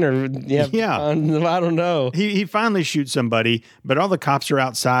grain or pecans, I don't know. He finally shoots somebody, but all the cops are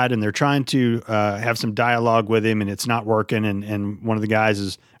outside and they're trying to have some dialogue with him, and it's not working. And one of the guys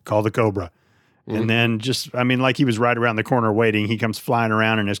is called the Cobra. And then like he was right around the corner waiting. He comes flying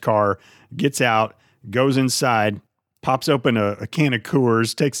around in his car, gets out, goes inside, pops open a can of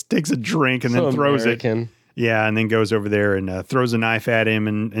Coors, takes a drink, and then throws American. it. Yeah, and then goes over there and throws a knife at him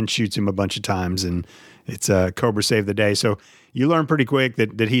and shoots him a bunch of times. And it's Cobra saved the day. So you learn pretty quick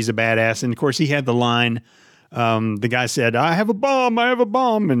that he's a badass. And, of course, he had the line, the guy said, I have a bomb.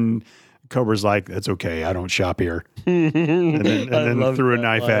 And Cobra's like, that's okay. I don't shop here. and then threw a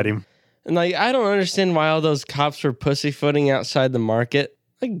knife at him. And like, I don't understand why all those cops were pussyfooting outside the market.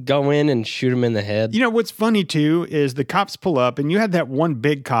 Like, go in and shoot him in the head. You know, what's funny, too, is the cops pull up, and you had that one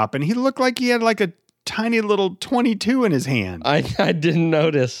big cop, and he looked like he had like a tiny little 22 in his hand. I didn't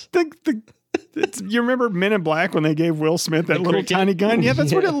notice. You remember Men in Black when they gave Will Smith that little tiny gun? Yeah,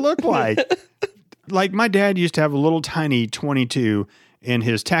 that's what it looked like. Like, my dad used to have a little tiny 22 in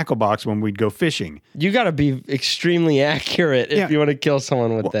his tackle box when we'd go fishing. You got to be extremely accurate if you want to kill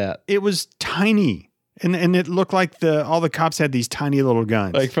someone with that. It was tiny. And it looked like all the cops had these tiny little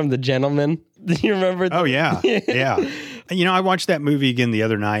guns. Like from The Gentleman. Do you remember? Oh, yeah. Yeah. You know, I watched that movie again the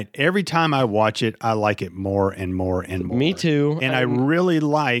other night. Every time I watch it, I like it more and more and more. Me too. And I really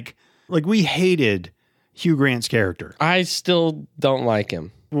like we hated Hugh Grant's character. I still don't like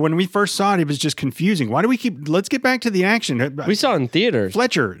him. When we first saw it was just confusing. Why do we let's get back to the action. We saw it in theaters.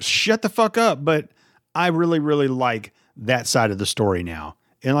 Fletcher, shut the fuck up. But I really, really like that side of the story now.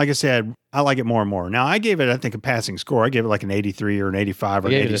 And like I said, I like it more and more. Now, I gave it, I think, a passing score. I gave it like an 83 or an 85 or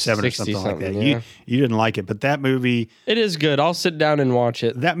an 87 or something like that. Yeah. You didn't like it, but that movie... It is good. I'll sit down and watch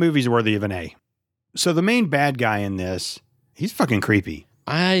it. That movie's worthy of an A. So the main bad guy in this, he's fucking creepy.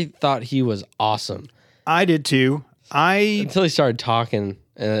 I thought he was awesome. I did too. Until he started talking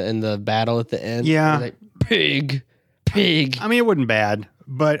in the battle at the end. Yeah. Like, pig. I mean, it wasn't bad,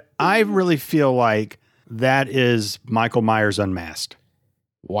 but I really feel like that is Michael Myers unmasked.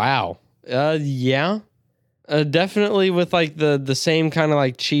 Wow. Yeah. Definitely with like the same kind of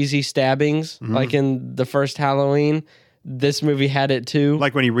like cheesy stabbings, like in the first Halloween. This movie had it too.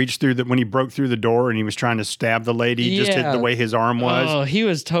 Like when he when he broke through the door and he was trying to stab the lady, just the way his arm was. Oh, he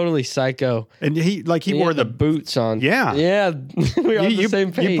was totally psycho. And he wore the boots on. Yeah. Yeah. We were on the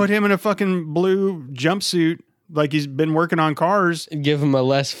same page. You put him in a fucking blue jumpsuit like he's been working on cars. Give him a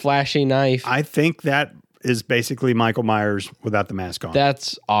less flashy knife. I think that is basically Michael Myers without the mask on.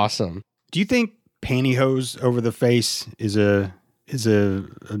 That's awesome. Do you think pantyhose over the face is a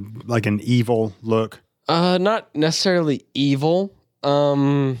like an evil look? Not necessarily evil.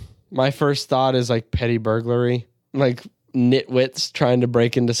 My first thought is like petty burglary, like nitwits trying to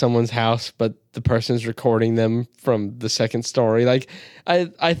break into someone's house, but the person's recording them from the second story. Like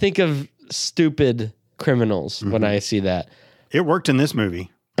I think of stupid criminals when I see that. It worked in this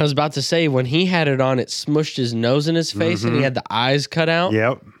movie. I was about to say, when he had it on, it smushed his nose in his face and he had the eyes cut out.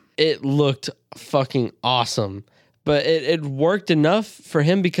 Yep. It looked fucking awesome. But it worked enough for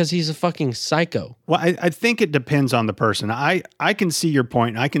him because he's a fucking psycho. Well, I think it depends on the person. I can see your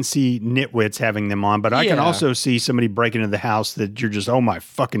point. I can see nitwits having them on, but I can also see somebody breaking into the house that you're just, oh my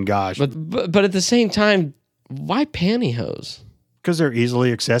fucking gosh. But at the same time, why pantyhose? Because they're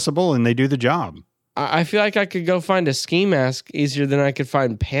easily accessible and they do the job. I feel like I could go find a ski mask easier than I could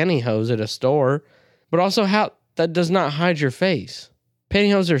find pantyhose at a store. But also, how that does not hide your face.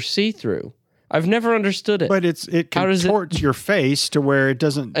 Pantyhose are see-through. I've never understood it. But it contorts your face to where it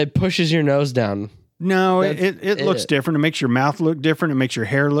doesn't... It pushes your nose down. No, it looks different. It makes your mouth look different. It makes your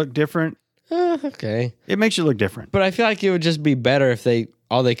hair look different. Okay. It makes you look different. But I feel like it would just be better if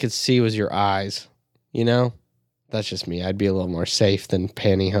all they could see was your eyes. You know? That's just me. I'd be a little more safe than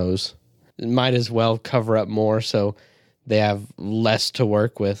pantyhose. It might as well cover up more so they have less to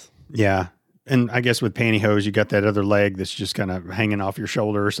work with. Yeah. And I guess with pantyhose, you got that other leg that's just kind of hanging off your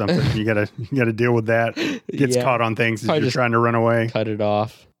shoulder or something. You gotta deal with that. Gets caught on things as you're trying to run away. Cut it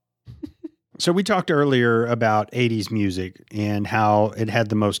off. So we talked earlier about 80s music and how it had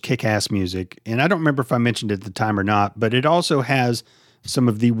the most kick-ass music. And I don't remember if I mentioned it at the time or not, but it also has some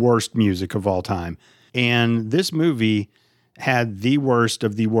of the worst music of all time. And this movie had the worst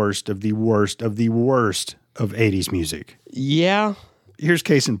of the worst of the worst of the worst of 80s music. Yeah. Here's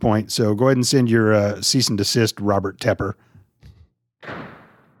case in point. So go ahead and send your cease and desist, Robert Tepper.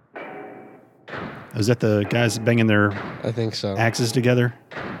 Is that the guys banging their I think so. axes together?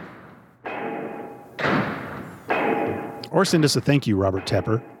 Or send us a thank you, Robert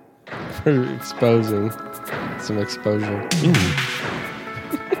Tepper. For exposing some exposure.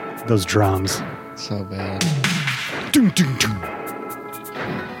 Those drums. So bad. Dun, dun, dun.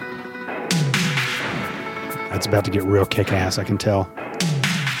 That's about to get real kick-ass, I can tell.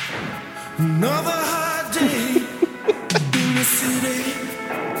 Another hot day in the city.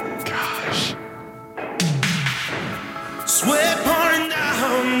 Gosh. Sweat pouring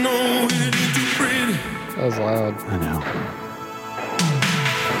down, nowhere to breathe. That was loud. I know.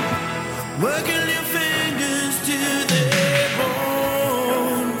 Working your fingers till they're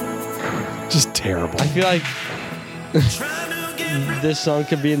bone. Just terrible. I feel like Trying to get this song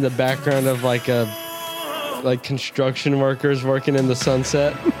could be in the background of like construction workers working in the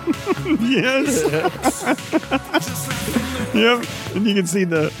sunset. Yes. Yep. And you can see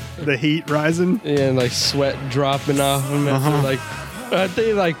the heat rising. And like sweat dropping off them. Like, I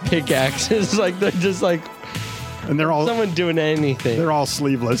think like pickaxes. Like they're just like And they're all someone doing anything. they're all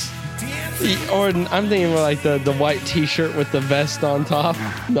sleeveless. Or I'm thinking more like the white t-shirt with the vest on top.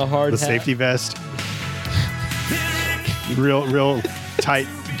 The hard The hat. safety vest. Real tight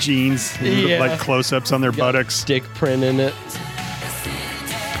jeans. Yeah. Like close-ups on their buttocks. Dick print in it.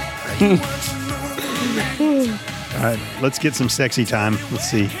 All right, let's get some sexy time. Let's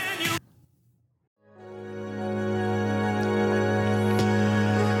see.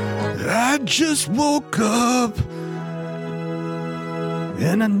 I just woke up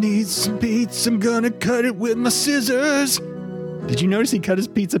and I need some pizza. I'm gonna cut it with my scissors. Did you notice he cut his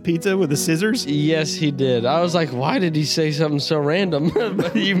pizza with the scissors? Yes, he did. I was like, why did he say something so random?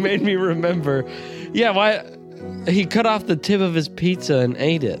 But you made me remember. Yeah, why? He cut off the tip of his pizza and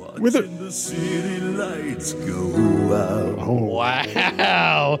ate it. With a the city lights go out.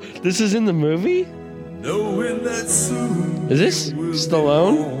 Wow. This is in the movie? Knowing that soon Is this you'll be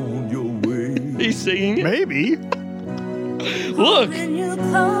Stallone? on your way. He's singing it? maybe. Look,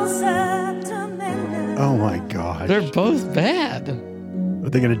 Oh my god. they're both bad. Are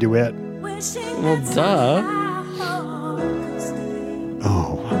they gonna duet? Well, duh.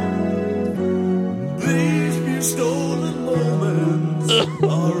 Oh. These stolen moments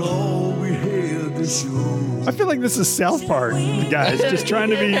are all we had to show. I feel like this is South Park, the guys just trying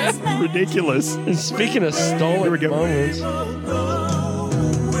to be ridiculous. And speaking of stolen Here we go. moments, We're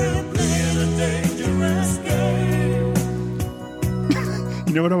playing a dangerous game.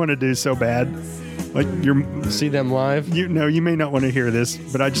 You know what I want to do so bad? Like see them live. you may not want to hear this,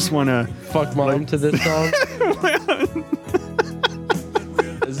 but I just want to. Fuck mom to this song.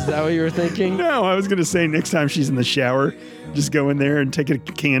 Is that what you were thinking? No, I was gonna say next time she's in the shower, Just go in there and take a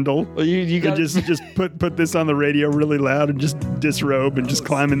candle. Well, you And got just put this on the radio really loud and just disrobe and just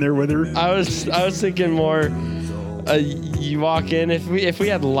climb in there with her. I was thinking more. You walk in. If we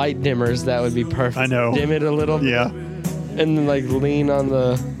had light dimmers, that would be perfect. I know. Dim it a little bit. Yeah. And then like lean on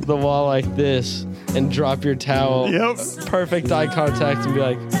the wall like this and drop your towel. Yep. Perfect eye contact and be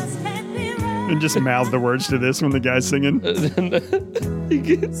like, And just mouth the words to this when the guy's singing.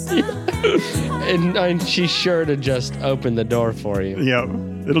 and she's sure to just open the door for you. Yeah.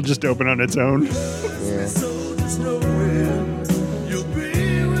 It'll just open on its own. Yeah. So just knowing you'll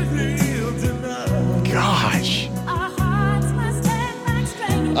be with me tonight. Gosh.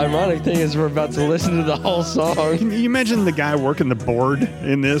 Ironic thing is we're about to listen to the whole song. Can you imagine the guy working the board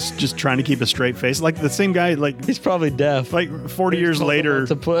in this, just trying to keep a straight face? Like the same guy, like He's probably deaf. 40 years later,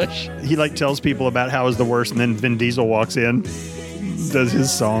 to push. he like tells people about how is the worst, and then Vin Diesel walks in, does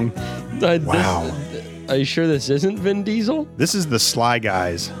his song. Wow. Are you sure this isn't Vin Diesel? This is the Sly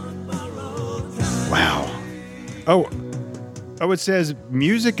Guys. Wow. Oh, it says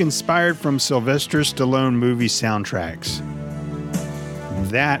music inspired from Sylvester Stallone movie soundtracks.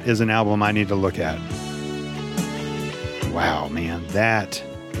 That is an album I need to look at. Wow, man, that.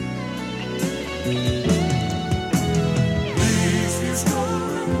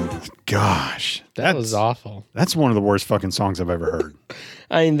 Gosh, That was awful. That's one of the worst fucking songs I've ever heard.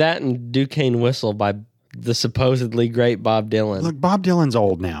 I mean, that and Duquesne Whistle by the supposedly great Bob Dylan. Look, Bob Dylan's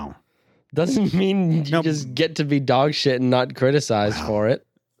old now. Doesn't mean you No. just get to be dog shit and not criticized for it.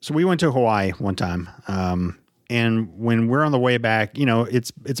 So we went to Hawaii one time, and when we're on the way back, you know,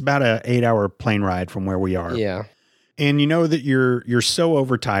 it's about a 8-hour plane ride from where we are. Yeah. And you know that you're so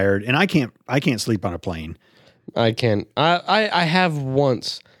overtired, and I can't sleep on a plane. I can. I have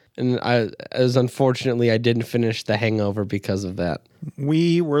once, and unfortunately I didn't finish The Hangover because of that.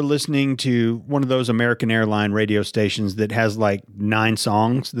 We were listening to one of those American Airline radio stations that has like 9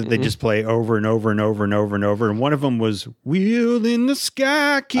 songs that they just play over and over and over and over and over. And one of them was "Wheel in the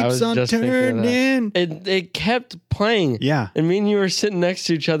Sky I Keeps was on just thinking of Turning." It kept playing. Yeah. And me and you were sitting next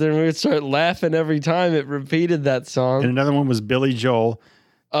to each other and we would start laughing every time it repeated that song. And another one was Billy Joel.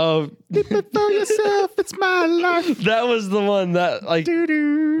 Oh, "Keep it for yourself, it's my life." that was the one that like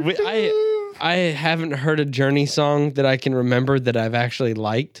I haven't heard a Journey song that I can remember that I've actually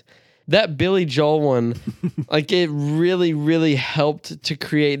liked. That Billy Joel one, like it really, really helped to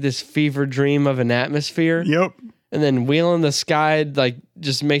create this fever dream of an atmosphere. Yep. And then Wheel in the Sky, like,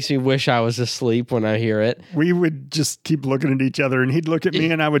 just makes me wish I was asleep when I hear it. We would just keep looking at each other, and he'd look at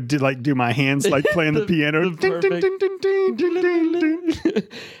me, and I would do my hands like playing the piano. the Ding, ding, ding, ding, ding, ding, ding, ding.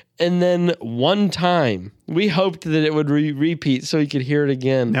 And then one time, we hoped that it would repeat so we could hear it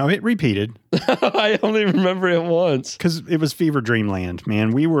again. Now it repeated I only remember it once. because it was Fever Dreamland,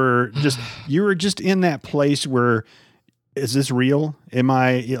 man. You were just in that place where, is this real? Am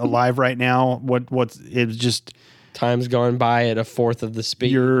I alive right now? It was just, Time's gone by at a fourth of the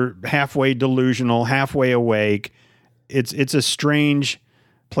speed. you're halfway delusional, halfway awake. It's a strange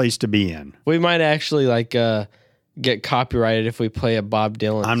place to be in. We might actually get copyrighted if we play a Bob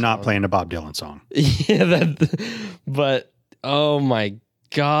Dylan I'm not song. playing a Bob Dylan song. Yeah, but oh my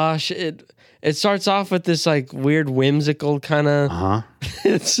gosh, it starts off with this like weird whimsical kind of Uh-huh.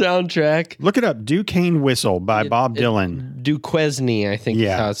 soundtrack. Look it up. Duquesne Whistle by Bob Dylan. Duquesne, I think is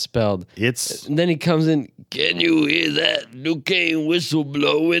Yeah. how it's spelled. It's, And then he comes in, can you hear that Duquesne whistle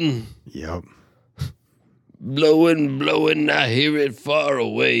blowing? yep. Blowing, blowing, I hear it far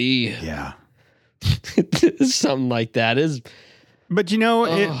away. Yeah. Something like that is. But you know,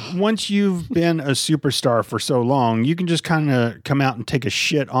 once you've been a superstar for so long, you can just kind of come out and take a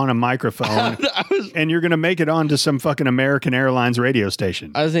shit on a microphone, and you're going to make it onto some fucking American Airlines radio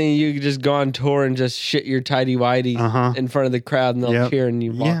station. I was thinking you could just go on tour and just shit your tidy whitey in front of the crowd and they'll Yep. cheer and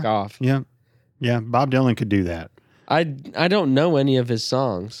you walk off. Yeah. Yeah. Bob Dylan could do that. I don't know any of his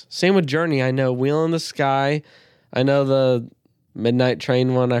songs. Same with Journey. I know Wheel in the Sky. I know the Midnight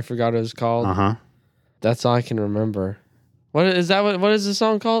Train one. I forgot what it was called. Uh-huh. That's all I can remember. What is the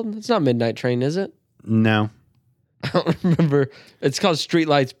song called? It's not Midnight Train, is it? No. I don't remember. It's called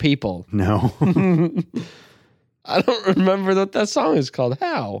Streetlights People. No. I don't remember what that song is called.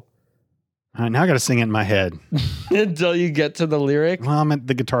 How? All right, now I got to sing it in my head. Until you get to the lyric. Well, I'm at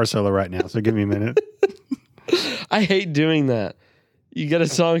the guitar solo right now, so give me a minute. I hate doing that. You get a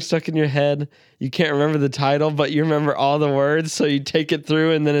song stuck in your head. You can't remember the title, but you remember all the words. So you take it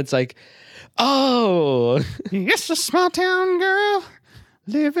through and then it's like, oh. It's a small town girl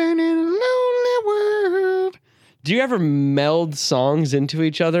living in a lonely world. Do you ever meld songs into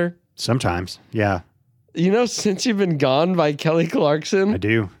each other? Sometimes. Yeah, You know, Since You've Been Gone by Kelly Clarkson. I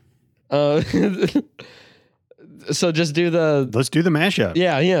do. So just do the. Let's do the mashup.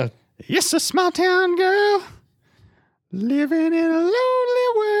 Yeah. It's a small town girl living in a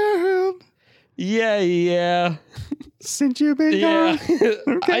lonely world. Yeah. Since you've been Yeah.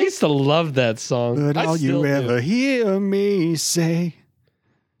 gone. I used to love that song. But I all you still do. ever hear me say,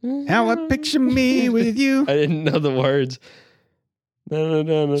 how I picture me with you. I didn't know the words.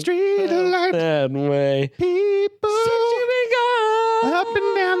 No. Street of light, That way. people Since you've been gone. up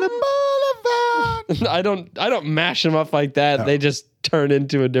and down the boulevard. I don't mash them up like that. No. They just turn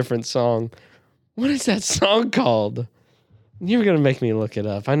into a different song. What is that song called? You're going to make me look it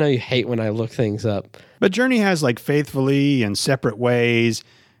up. I know you hate when I look things up. But Journey has like Faithfully and Separate Ways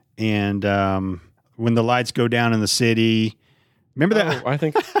and When the Lights Go Down in the City. Remember that? Oh, I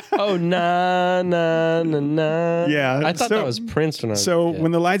think. Oh, na. Yeah, I thought so- that was Prince when I was So a kid.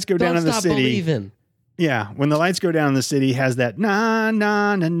 When the Lights Go Down Don't in the Stop City. Believing. Yeah, When the Lights Go Down in the City has that na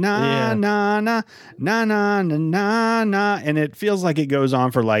na na na Yeah. na na na na na na na, and it feels like it goes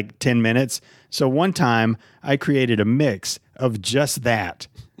on for like 10 minutes. So one time I created a mix of just that,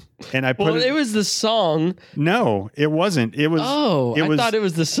 and I put Well, it was the song. no, it wasn't. It was I thought it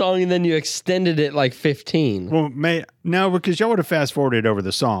was the song, and then you extended it like 15. well, no, because y'all would have fast forwarded over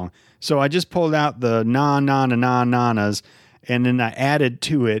the song. So I just pulled out the nanas. And then I added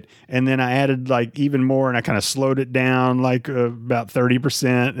to it, and then I added like even more, and I kind of slowed it down like about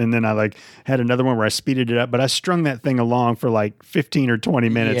 30%. And then I like had another one where I speeded it up, but I strung that thing along for like 15 or 20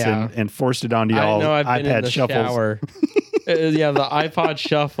 minutes Yeah. and forced it onto I y'all know I've been in iPad the shuffles. shower. Yeah, the iPod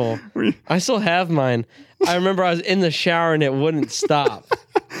Shuffle. I still have mine. I remember I was in the shower and it wouldn't stop.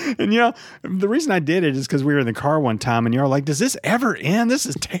 And the reason I did it is because we were in the car one time, and y'all were like, "Does this ever end? This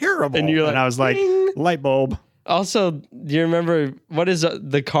is terrible." And you're like, I was like, "Ding." "Light bulb." Also, do you remember what is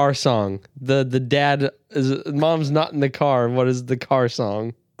the car song? The dad is mom's not in the car. What is the car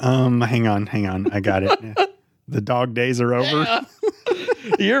song? Hang on, I got it. The dog days are over.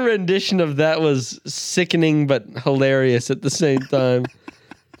 Your rendition of that was sickening but hilarious at the same time.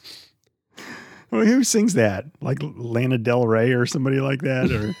 Well, who sings that? Like Lana Del Rey or somebody like that?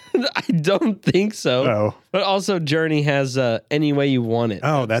 Or I don't think so. oh, But also, Journey has "Any Way You Want It."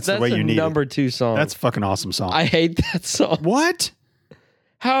 oh, that's the way you need number it. 2 song. That's a fucking awesome song. I hate that song. What?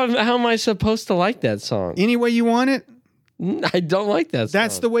 How am I supposed to like that song? Any way you want it? I don't like that song.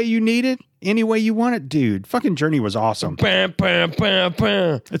 That's the way you need it. Any way you want it, dude. Fucking Journey was awesome. Bam, bam, bam,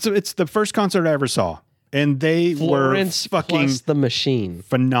 bam. It's the first concert I ever saw, and they Florence were fucking plus the Machine.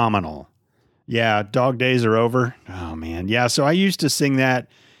 phenomenal. Yeah, Dog Days Are Over. Oh man, yeah. So I used to sing that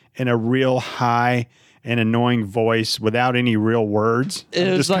in a real high and annoying voice without any real words. It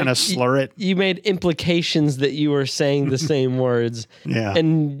was Just like kind of slur it. You made implications that you were saying the same words. Yeah.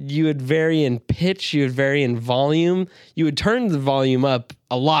 And you would vary in pitch, you would vary in volume. You would turn the volume up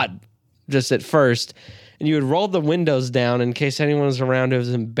a lot just at first, and you would roll the windows down in case anyone was around who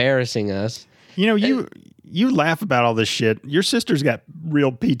was embarrassing us. You know, you laugh about all this shit. Your sister's got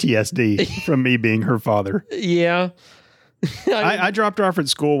real PTSD from me being her father. Yeah. I dropped her off at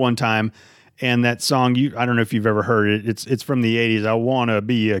school one time, and that song, I don't know if you've ever heard it. It's from the 80s. I Wanna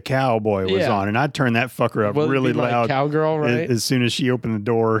Be a Cowboy was Yeah. on, and I turned that fucker up Will it really be like loud. Cowgirl, right? As soon as she opened the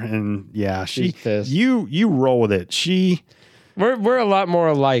door, and yeah, She's pissed. you roll with it. We're a lot more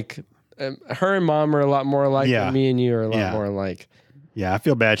alike. Her and mom are a lot more alike Yeah. than me and you are a lot Yeah. more alike. Yeah, I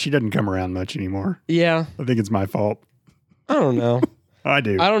feel bad. She doesn't come around much anymore. Yeah. I think it's my fault. I don't know. I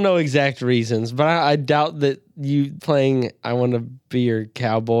do. I don't know exact reasons, but I doubt that you playing "I Want to Be Your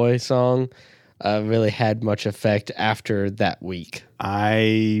Cowboy" song really had much effect after that week.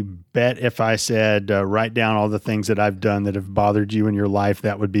 I bet if I said write down all the things that I've done that have bothered you in your life,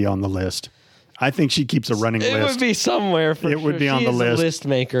 that would be on the list. I think she keeps a running It list. would be somewhere for It would sure. be on She the is list. A list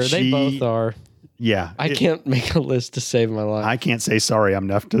maker. They She- both are. Yeah, I can't make a list to save my life. I can't say sorry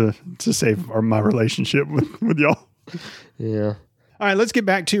enough to save my relationship with y'all. Yeah. All right, let's get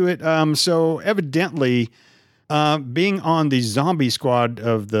back to it. So evidently, being on the zombie squad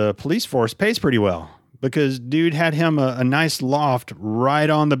of the police force pays pretty well because dude had him a nice loft right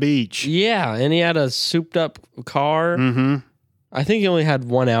on the beach. Yeah, and he had a souped up car. Mm-hmm. I think he only had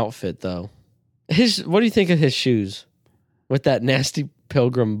one outfit though. What do you think of his shoes with that nasty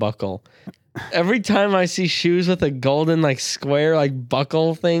pilgrim buckle? Every time I see shoes with a golden like square like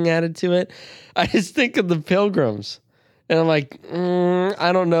buckle thing added to it, I just think of the pilgrims, and I'm like,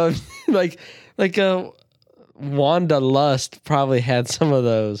 I don't know, like Wanda Lust probably had some of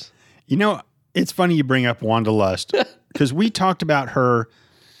those. You know, it's funny you bring up Wanda Lust because we talked about her.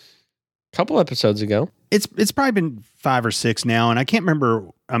 A couple episodes ago. It's probably been 5 or 6 now, and I can't remember.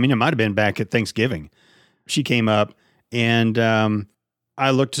 I mean, it might have been back at Thanksgiving. She came up, and I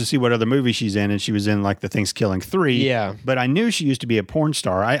looked to see what other movie she's in, and she was in like the Things Killing 3. Yeah. But I knew she used to be a porn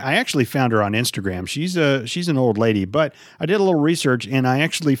star. I actually found her on Instagram. She's an old lady, but I did a little research, and I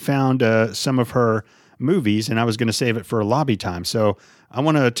actually found some of her movies, and I was going to save it for a lobby time. So I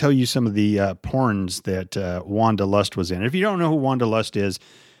want to tell you some of the porns that Wanda Lust was in. If you don't know who Wanda Lust is,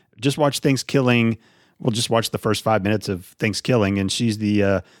 just watch Things Killing. Well, just watch the first 5 minutes of Things Killing, and she's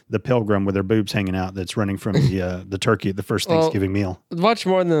the pilgrim with her boobs hanging out that's running from the turkey at the first Thanksgiving meal. Watch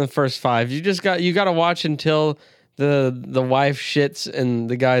more than the first 5. You got to watch until the wife shits in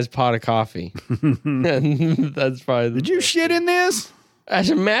the guy's pot of coffee. And that's probably. Did you shit in this?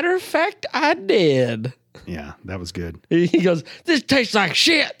 As a matter of fact, I did. Yeah, that was good. He goes, "This tastes like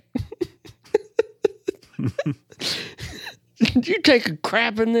shit." Did you take a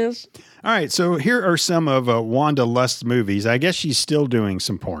crap in this? All right, so here are some of Wanda Lust's movies. I guess she's still doing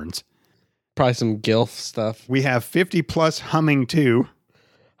some porns. Probably some gilf stuff. We have 50 Plus Humming 2.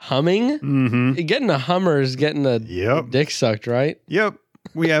 Humming? Mm-hmm. Getting a Hummer is getting a dick sucked, right? Yep.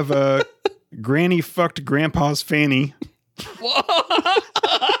 We have Granny Fucked Grandpa's Fanny.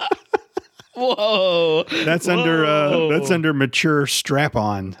 Whoa. That's under mature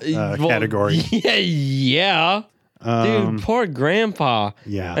strap-on category. Yeah. Dude, poor grandpa.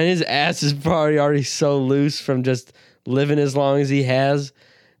 Yeah. And his ass is probably already so loose from just living as long as he has.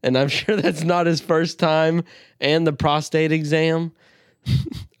 And I'm sure that's not his first time. And the prostate exam.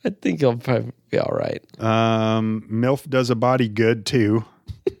 I think he'll probably be all right. MILF does a body good, too.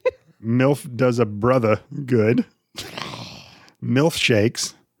 MILF does a brother good. MILF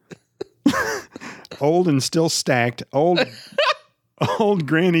shakes. Old and still stacked. Old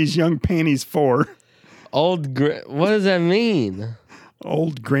Granny's Young Panties 4. What does that mean?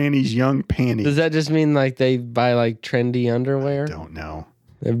 Old Granny's Young Panties. Does that just mean like they buy like trendy underwear? Don't know.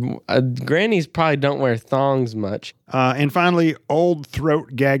 Grannies probably don't wear thongs much. And finally, Old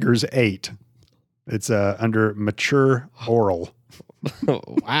Throat Gaggers 8. It's under mature oral.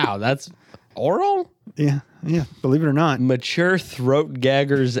 Wow, that's oral? Yeah, believe it or not. Mature Throat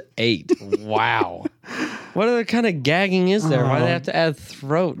Gaggers 8. Wow. What other kind of gagging is there? Why do they have to add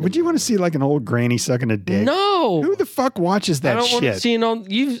throat? Would you want to see like an old granny sucking a dick? No. Who the fuck watches that I don't shit? want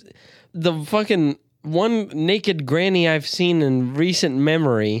to see the fucking one naked granny I've seen in recent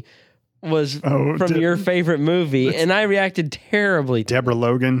memory was from your favorite movie, and I reacted terribly to Deborah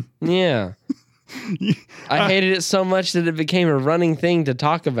Logan. Yeah. I hated it so much that it became a running thing to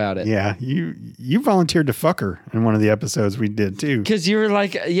talk about it. Yeah, you volunteered to fuck her in one of the episodes we did too. Because you were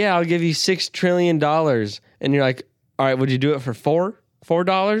like, "Yeah, I'll give you $6 trillion," and you're like, "All right, would you do it for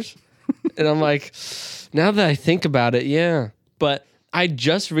 $4? And I'm like, now that I think about it, yeah. But I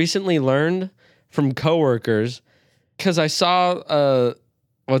just recently learned from coworkers because I saw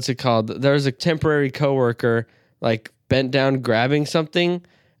what's it called? There's a temporary coworker like bent down grabbing something.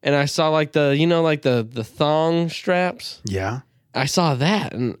 And I saw like the thong straps. Yeah. I saw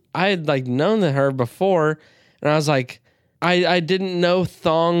that, and I had like known her before, and I was like, I didn't know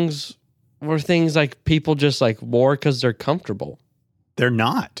thongs were things like people just like wore because they're comfortable. They're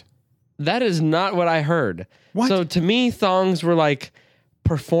not. That is not what I heard. What? So to me, thongs were like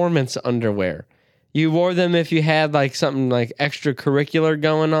performance underwear. You wore them if you had like something like extracurricular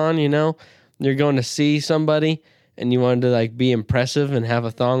going on, you know? You're going to see somebody and you wanted to like be impressive and have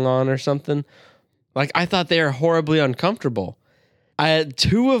a thong on or something. Like I thought they were horribly uncomfortable. I had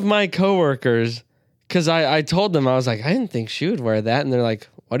 2 of my coworkers, because I told them, I was like, I didn't think she would wear that. And they're like,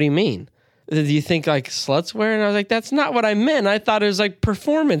 what do you mean? Do you think like sluts wear? And I was like, that's not what I meant. I thought it was like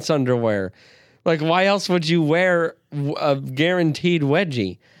performance underwear. Like, why else would you wear a guaranteed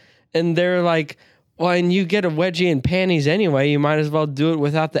wedgie? And they're like, well, and you get a wedgie in panties anyway. You might as well do it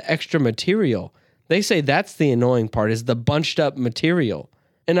without the extra material. They say that's the annoying part, is the bunched up material.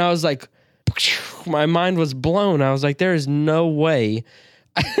 And I was like, my mind was blown. I was like, there is no way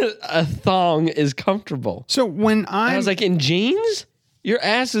a thong is comfortable. So when I was like, in jeans? Your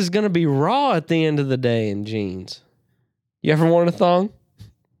ass is going to be raw at the end of the day in jeans. You ever worn a thong?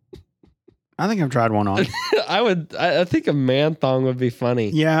 I think I've tried one on. I think a man thong would be funny.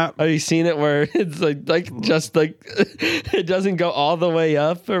 Yeah. Have you seen it where it's like just like it doesn't go all the way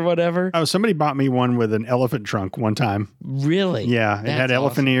up or whatever? Oh, somebody bought me one with an elephant trunk one time. Really? Yeah, it had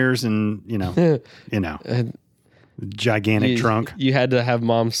elephant ears and gigantic trunk. You had to have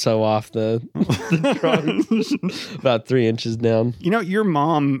mom sew off the trunk about 3 inches down. You know, your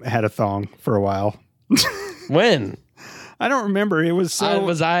mom had a thong for a while. When? I don't remember. It was so.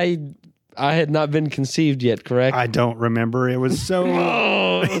 Was I I had not been conceived yet, correct? I don't remember. It was so.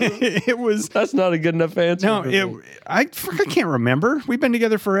 Oh, It was. that's not a good enough answer. No, for me. I can't remember. We've been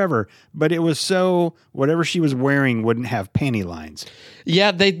together forever, but it was so whatever she was wearing wouldn't have panty lines.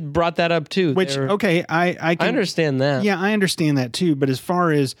 Yeah, they brought that up too. Which okay, I can I understand that. Yeah, I understand that too. But as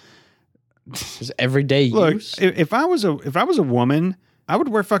far as It's everyday look, use. if I was a woman, I would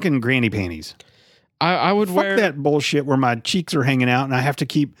wear fucking granny panties. I would Fuck wear that bullshit where my cheeks are hanging out and I have to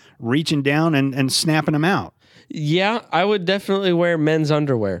keep reaching down and snapping them out. Yeah, I would definitely wear men's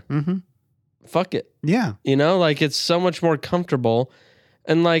underwear. Mm-hmm. Fuck it. Yeah, You know, like it's so much more comfortable.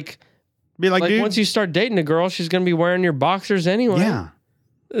 And like be like, dude. once you start dating a girl, she's going to be wearing your boxers anyway. Yeah.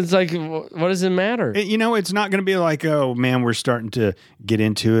 It's like, what does it matter? It's not going to be like, oh man, we're starting to get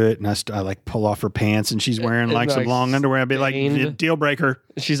into it, and I like pull off her pants, and she's wearing like some like long underwear. I'd be like, stained. deal breaker,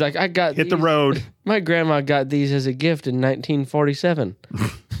 She's like, I got hit the these- road. My grandma got these as a gift in 1947.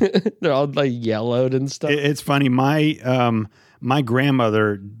 They're all like yellowed and stuff. It's funny. My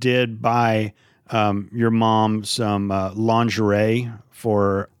grandmother did buy your mom some lingerie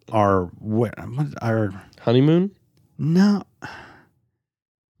for our Honeymoon? no,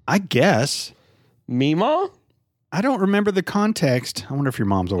 I guess. Mima? I don't remember the context. I wonder if your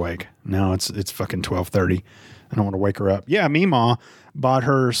mom's awake. No, it's fucking 12:30. I don't want to wake her up. Yeah, Meemaw bought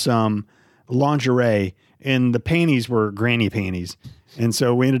her some lingerie, and the panties were granny panties, and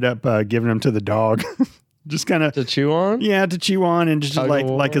so we ended up giving them to the dog, just kind of To chew on? to chew on and just Tug like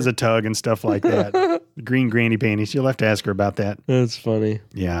of war. as a tug and stuff like that. Green granny panties. You'll have to ask her about that. That's funny.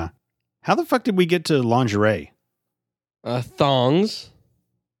 Yeah. How the fuck did we get to lingerie? Thongs.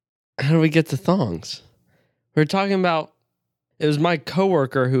 How do we get to thongs? We were talking about, it was my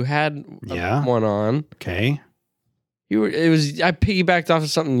coworker who had Yeah. one on. Okay. I piggybacked off of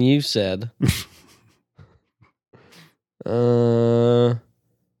something you said.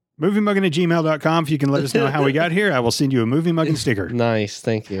 Moviemuggin@gmail.com. If you can let us know how we got here, I will send you a movie muggin sticker. Nice,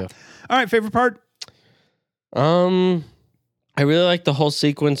 thank you. All right, favorite part? I really like the whole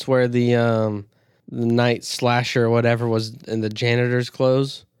sequence where the night slasher or whatever was in the janitor's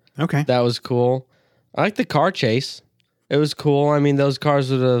clothes. Okay. That was cool. I like the car chase. It was cool. I mean, those cars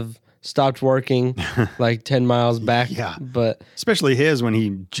would have stopped working like 10 miles back. Yeah. But Especially his when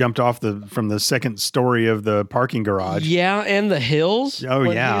he jumped off from the second story of the parking garage. yeah, and the hills. Oh,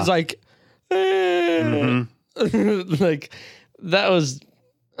 when yeah. He's like, Mhm. like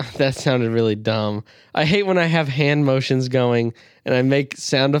that sounded really dumb. I hate when I have hand motions going and I make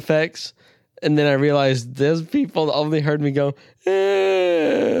sound effects and then I realize those people only heard me go,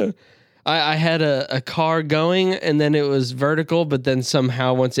 eh. I had a car going and then it was vertical, but then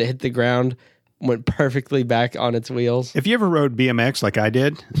somehow once it hit the ground, went perfectly back on its wheels. If you ever rode BMX like I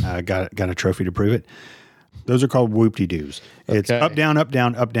did, got a trophy to prove it. Those are called whoop-de-doos. It's Okay. up,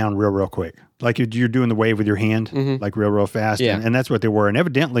 down, real quick. Like you're doing the wave with your hand, like real fast. Yeah. And that's what they were. And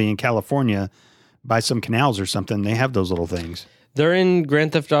evidently in California, by some canals or something, they have those little things. They're in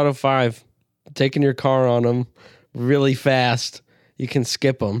Grand Theft Auto 5, taking your car on them really fast. You can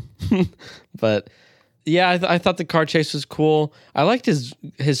skip them. But yeah, I thought the car chase was cool. I liked his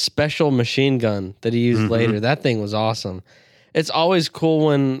special machine gun that he used later. That thing was awesome. It's always cool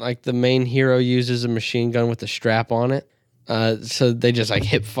when like the main hero uses a machine gun with a strap on it. So they just like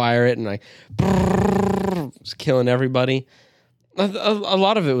hip fire it and like it's killing everybody. A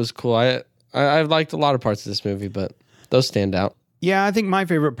lot of it was cool. I liked a lot of parts of this movie, but those stand out. Yeah, I think my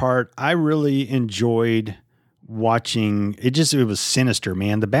favorite part, I really enjoyed watching it. It was sinister,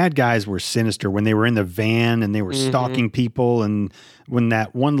 man. The bad guys were sinister when they were in the van and they were stalking people. And when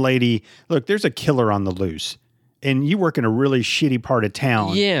that one lady, look, there's a killer on the loose and you work in a really shitty part of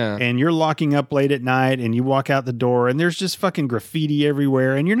town. Yeah. And you're locking up late at night and you walk out the door and there's just fucking graffiti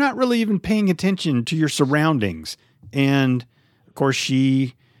everywhere and you're not really even paying attention to your surroundings. And of course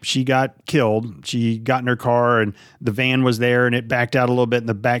she got killed. She got in her car and the van was there and it backed out a little bit and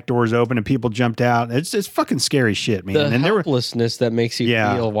the back doors open and people jumped out. It's fucking scary shit, man. The And there were helplessness that makes you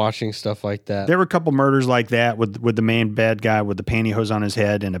Yeah. feel watching stuff like that. a couple murders like that with the main bad guy with the pantyhose on his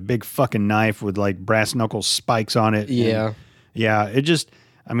head and a big fucking knife with like brass knuckle spikes on it. Yeah. And yeah. It just,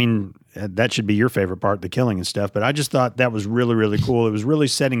 I mean, that should be your favorite part, the killing and stuff. But I just thought that was really, really cool. It was really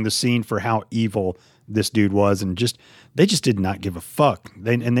setting the scene for how evil this dude was, and they just did not give a fuck.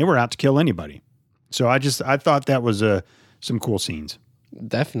 They were out to kill anybody. So I thought that was some cool scenes.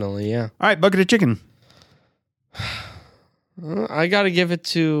 Definitely, yeah. All right, bucket of chicken. I got to give it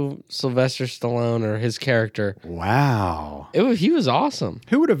to Sylvester Stallone or his character. Wow. He was awesome.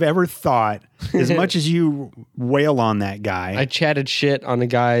 Who would have ever thought, as much as you wail on that guy? I chatted shit on a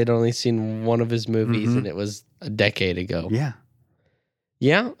guy I'd only seen one of his movies, and it was a decade ago. Yeah.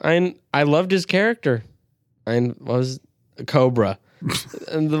 Yeah, I loved his character. I was Cobra.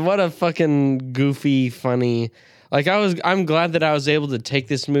 And what a fucking goofy, funny. Like I'm glad that I was able to take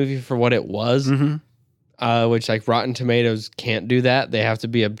this movie for what it was. Which like Rotten Tomatoes can't do that. They have to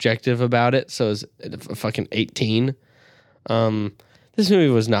be objective about it. So it's a fucking 18. This movie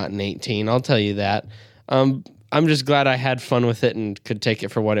was not an 18. I'll tell you that. I'm just glad I had fun with it and could take it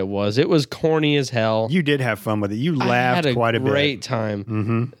for what it was. It was corny as hell. You did have fun with it. You laughed quite a bit. Great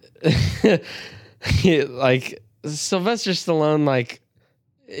time. Like Sylvester Stallone, like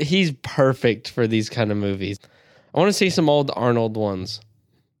he's perfect for these kind of movies. I want to see some old Arnold ones.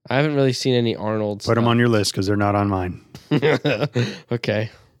 I haven't really seen any Arnold Put them on your list because they're not on mine. Okay.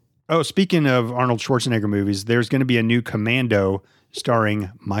 Oh, speaking of Arnold Schwarzenegger movies, there's going to be a new Commando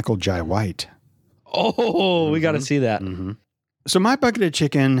starring Michael Jai White. Oh, we got to see that. So my bucket of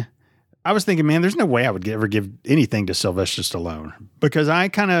chicken, I was thinking, man, there's no way I would ever give anything to Sylvester Stallone because I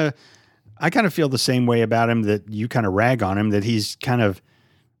kind of feel the same way about him that you kind of rag on him, that he's kind of,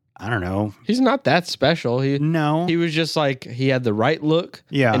 I don't know. He's not that special. He was just like, he had the right look.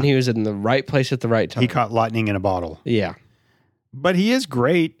 Yeah. And he was in the right place at the right time. He caught lightning in a bottle. Yeah. But he is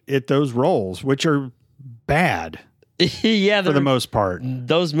great at those roles, which are bad Yeah. for the most part.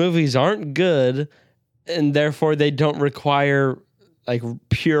 Those movies aren't good, and therefore they don't require like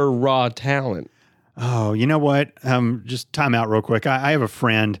pure raw talent. Oh, you know what? Just time out real quick. I have a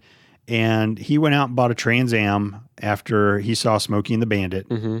friend, and he went out and bought a Trans Am after he saw Smokey and the Bandit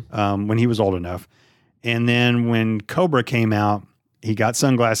when he was old enough. And then when Cobra came out, he got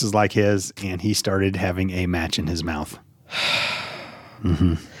sunglasses like his, and he started having a match in his mouth.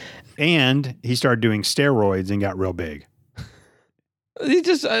 And he started doing steroids and got real big.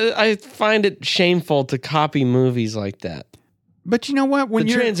 I find it shameful to copy movies like that. But you know what? When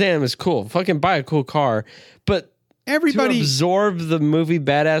The you're Trans Am is cool. Fucking buy a cool car. But everybody to absorb the movie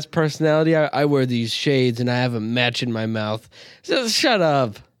badass personality, I wear these shades and I have a match in my mouth. So shut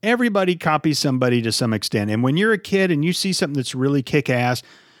up. Everybody copies somebody to some extent. And when you're a kid and you see something that's really kick-ass,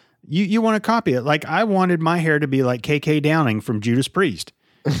 you want to copy it. Like I wanted my hair to be like KK Downing from Judas Priest.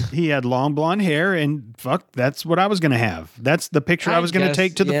 He had long blonde hair, and fuck, that's what I was going to have. That's the picture I was going to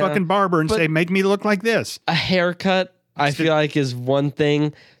take to the fucking barber and say, make me look like this. A haircut, I feel like, is one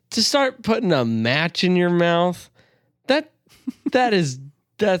thing. To start putting a match in your mouth,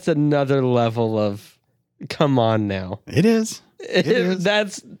 that's another level of, come on now. It is. It is.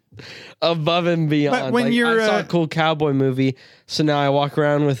 That's above and beyond. But when I saw a cool cowboy movie, so now I walk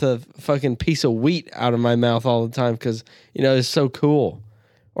around with a fucking piece of wheat out of my mouth all the time because, it's so cool.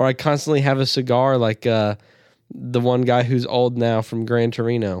 Or I constantly have a cigar like the one guy who's old now from Gran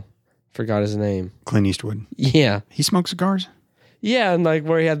Torino. Forgot his name. Clint Eastwood. Yeah. He smoked cigars? Yeah, and like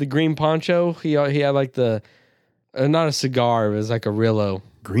where he had the green poncho, he had like the, not a cigar, it was like a Rillo.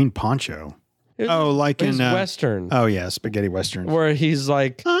 Green poncho? Like in Western. Oh yeah, spaghetti Western. Where he's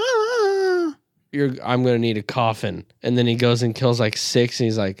like, I'm going to need a coffin. And then he goes and kills like 6 and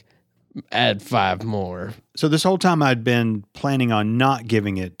he's like, add 5 more. So this whole time I'd been planning on not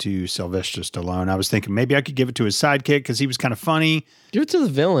giving it to Sylvester Stallone. I was thinking maybe I could give it to his sidekick because he was kind of funny. Give it to the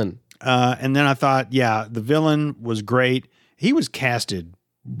villain. And then I thought, yeah, the villain was great. He was casted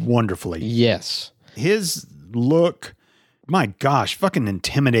wonderfully. Yes. His look, my gosh, fucking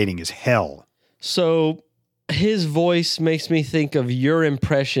intimidating as hell. So his voice makes me think of your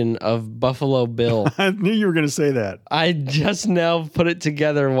impression of Buffalo Bill. I knew you were going to say that. I just now put it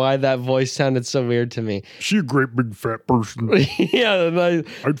together why that voice sounded so weird to me. She a great big fat person. Yeah, and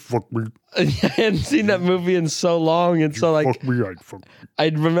I'd fuck me. I hadn't seen that movie in so long, and so like fuck me, I'd fuck me. I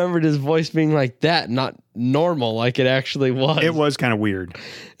remembered his voice being like that, not normal like it actually was. It was kind of weird.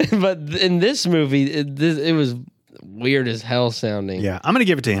 But in this movie, it was weird as hell sounding. Yeah, I'm going to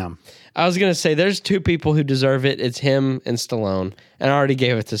give it to him. I was going to say there's 2 people who deserve it. It's him and Stallone. And I already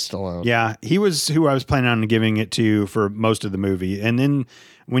gave it to Stallone. Yeah, he was who I was planning on giving it to for most of the movie. And then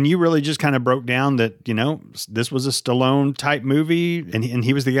when you really just kind of broke down that, this was a Stallone type movie and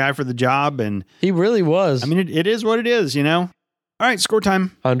he was the guy for the job. And He really was. I mean, it is what it is, All right, score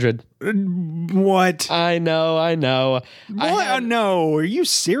time. 100. What? I know. What? No, are you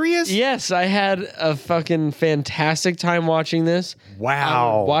serious? Yes, I had a fucking fantastic time watching this.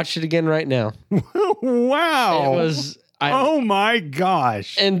 Wow. Watch it again right now. Wow. It was... oh my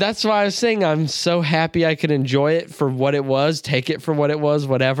gosh. And that's why I was saying I'm so happy I could enjoy it for what it was, take it for what it was,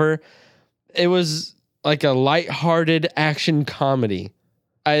 whatever. It was like a lighthearted action comedy.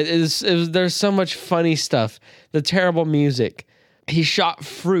 There's so much funny stuff. The terrible music. He shot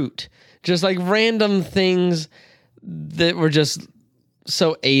fruit. Just like random things that were just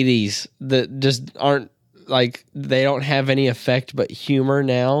so 80s that just aren't like they don't have any effect but humor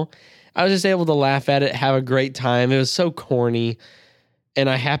now. I was just able to laugh at it, have a great time. It was so corny, and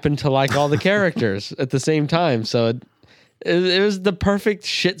I happened to like all the characters at the same time. So it was the perfect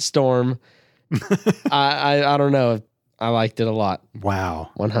shitstorm. I don't know. I liked it a lot.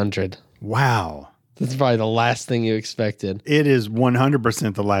 Wow. 100. Wow. That's probably the last thing you expected. It is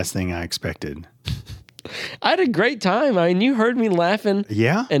 100% the last thing I expected. I had a great time. I mean, you heard me laughing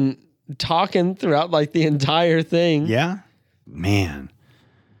Yeah? and talking throughout like the entire thing. Yeah? Man.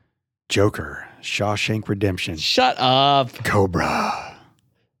 Joker. Shawshank Redemption. Shut up. Cobra.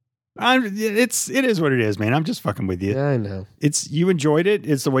 It is what it is, man. I'm just fucking with you. Yeah, I know. You enjoyed it.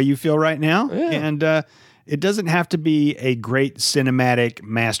 It's the way you feel right now. Yeah. And it doesn't have to be a great cinematic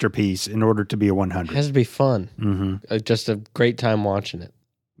masterpiece in order to be a It 100. has to be fun. Mm-hmm. Just a great time watching it.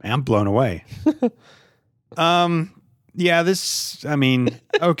 I'm blown away. Yeah,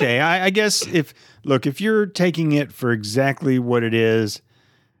 okay. I guess if you're taking it for exactly what it is,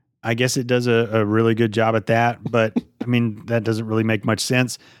 I guess it does a really good job at that. But I mean, that doesn't really make much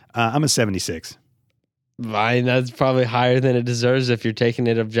sense. I'm a 76. Fine, that's probably higher than it deserves if you're taking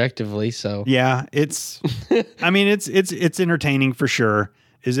it objectively. So Yeah, it's entertaining for sure.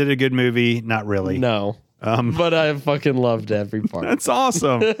 Is it a good movie? Not really. no, Um, but I fucking loved every part. that's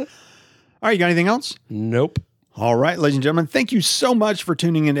awesome. All right, you got anything else? Nope. All right, ladies and gentlemen, thank you so much for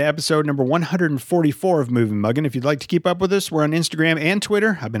tuning into episode number 144 of Movie Muggin'. If you'd like to keep up with us, we're on Instagram and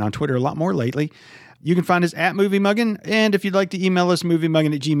Twitter. I've been on Twitter a lot more lately. You can find us at Movie Muggin', and if you'd like to email us,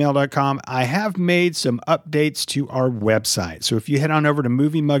 moviemuggin@gmail.com. I have made some updates to our website. So if you head on over to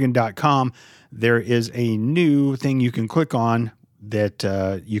moviemuggin.com, there is a new thing you can click on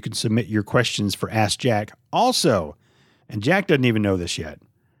that you can submit your questions for Ask Jack. Also, and Jack doesn't even know this yet,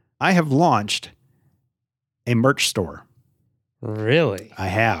 I have launched a merch store. Really? I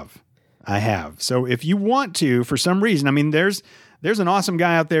have. So if you want to, for some reason, I mean, there's an awesome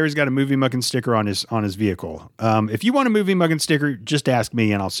guy out there who's got a Movie Muggin sticker on his vehicle. If you want a Movie Muggin sticker, just ask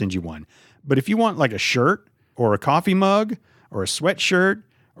me and I'll send you one. But if you want like a shirt or a coffee mug or a sweatshirt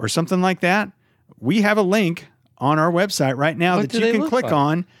or something like that, we have a link on our website right now What that do you they can look click like?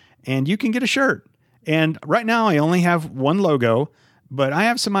 on and you can get a shirt. And right now I only have one logo, but I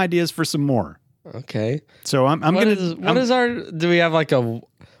have some ideas for some more. Okay. So I'm What gonna. is our? Do we have like a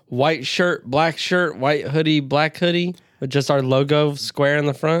white shirt, black shirt, white hoodie, black hoodie with just our logo square in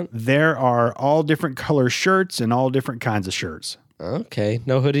the front? There are all different color shirts and all different kinds of shirts. Okay.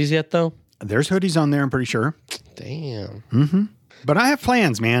 No hoodies yet though. There's hoodies on there, I'm pretty sure. Damn. But I have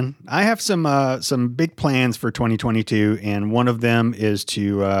plans, man. I have some big plans for 2022, and one of them is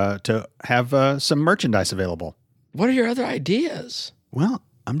to have some merchandise available. What are your other ideas? Well,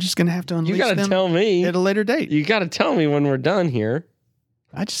 I'm just gonna have to unleash You got to them tell me. at a later date. You got to tell me when we're done here.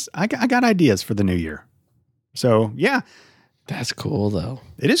 I got ideas for the new year. So yeah, That's cool though.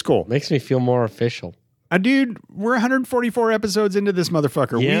 it is cool. Makes me feel more official. Dude, we're 144 episodes into this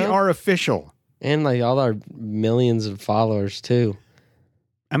motherfucker. Yeah. We are official. And like all our millions of followers too.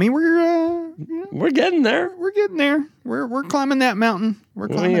 I mean, We're getting there. we're getting there. We're climbing that mountain. We're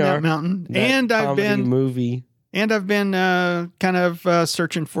climbing are. that mountain. That and I've comedy been movie. kind of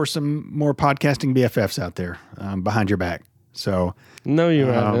searching for some more podcasting BFFs out there behind your back. So No, you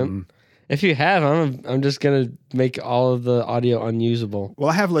um, haven't. If you have, I'm just gonna make all of the audio unusable. well,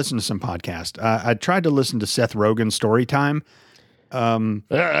 I have listened to some podcasts. I tried to listen to Seth Rogen's Story Time.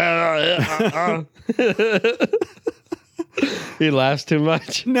 He laughs too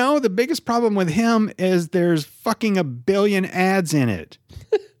much. No, the biggest problem with him is there's fucking a billion ads in it.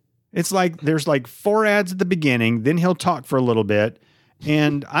 It's like there's like 4 ads at the beginning, then he'll talk for a little bit.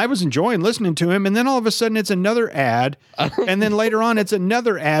 And I was enjoying listening to him, and then all of a sudden it's another ad, and then later on it's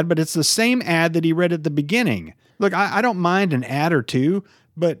another ad, but it's the same ad that he read at the beginning. Look, I don't mind an ad or two,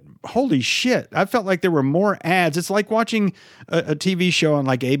 but holy shit, I felt like there were more ads. It's like watching a TV show on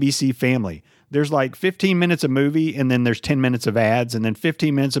like ABC Family. There's like 15 minutes of movie, and then there's 10 minutes of ads, and then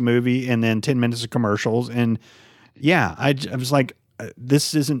 15 minutes of movie, and then 10 minutes of commercials. And yeah, I was like,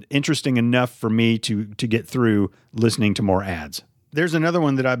 this isn't interesting enough for me to get through listening to more ads. There's another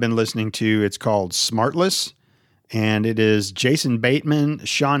one that I've been listening to. It's called Smartless, and it is Jason Bateman,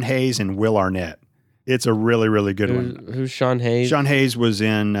 Sean Hayes, and Will Arnett. It's a really, really good one. Who's Sean Hayes? Sean Hayes was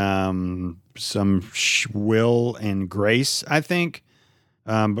in some Will and Grace, I think.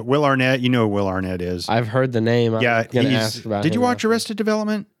 But Will Arnett, you know who Will Arnett is. I've heard the name. Yeah, I'm gonna ask about. did you him watch after. Arrested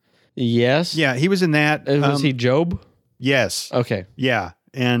Development? Yes. Yeah, he was in that. Was he Job? Yes. Okay. Yeah,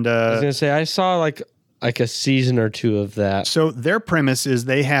 and I was gonna say I saw like a season or two of that. so their premise is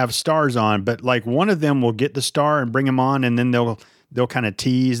they have stars on, but like one of them will get the star and bring him on, and then they'll kind of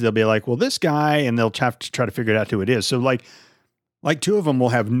tease. They'll be like, well, this guy, and they'll have to try to figure out who it is. So like two of them will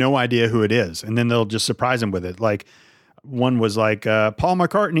have no idea who it is, and then they'll just surprise them with it. Like one was like Paul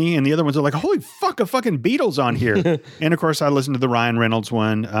McCartney, and the other ones are like, holy fuck, a fucking Beatles on here. And of course, I listened to the Ryan Reynolds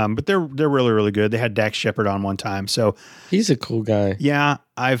one, but they're really, really good. They had Dax Shepard on one time. So He's a cool guy. yeah,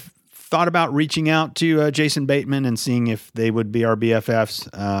 I've thought about reaching out to Jason Bateman and seeing if they would be our BFFs.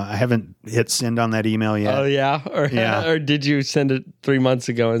 I haven't hit send on that email yet. Oh yeah, or did you send it 3 months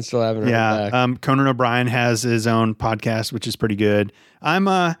ago and still haven't heard back? Conan O'Brien has his own podcast, which is pretty good. I'm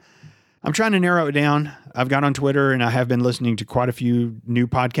trying to narrow it down. I've got on Twitter, and I have been listening to quite a few new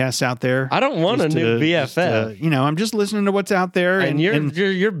podcasts out there. I don't want a new BFF. I'm just listening to what's out there, and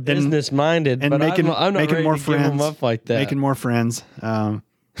you're business minded, and but making, I'm not making ready more to friends, give them up like that. Making more friends.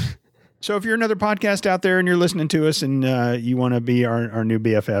 So if you're another podcast out there and you're listening to us and you want to be our new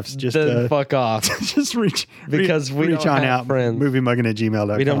BFFs, just Then fuck off. just reach Because we reach don't on have out. friends.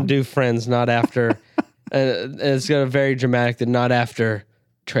 Moviemuggin@gmail.com. We don't do friends, not after. It's got a very dramatic that not after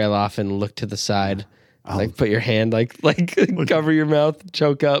trail off and look to the side. Like put your hand like cover your mouth,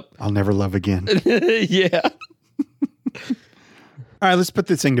 choke up. I'll never love again. Yeah. All right, let's put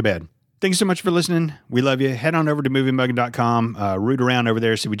this thing to bed. Thanks so much for listening. We love you. Head on over to moviemuggin.com. Root around over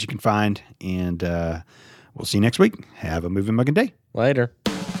there, see what you can find. And we'll see you next week. Have a Movie Muggin day. Later.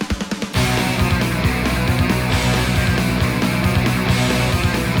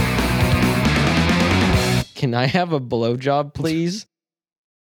 Can I have a blowjob, please?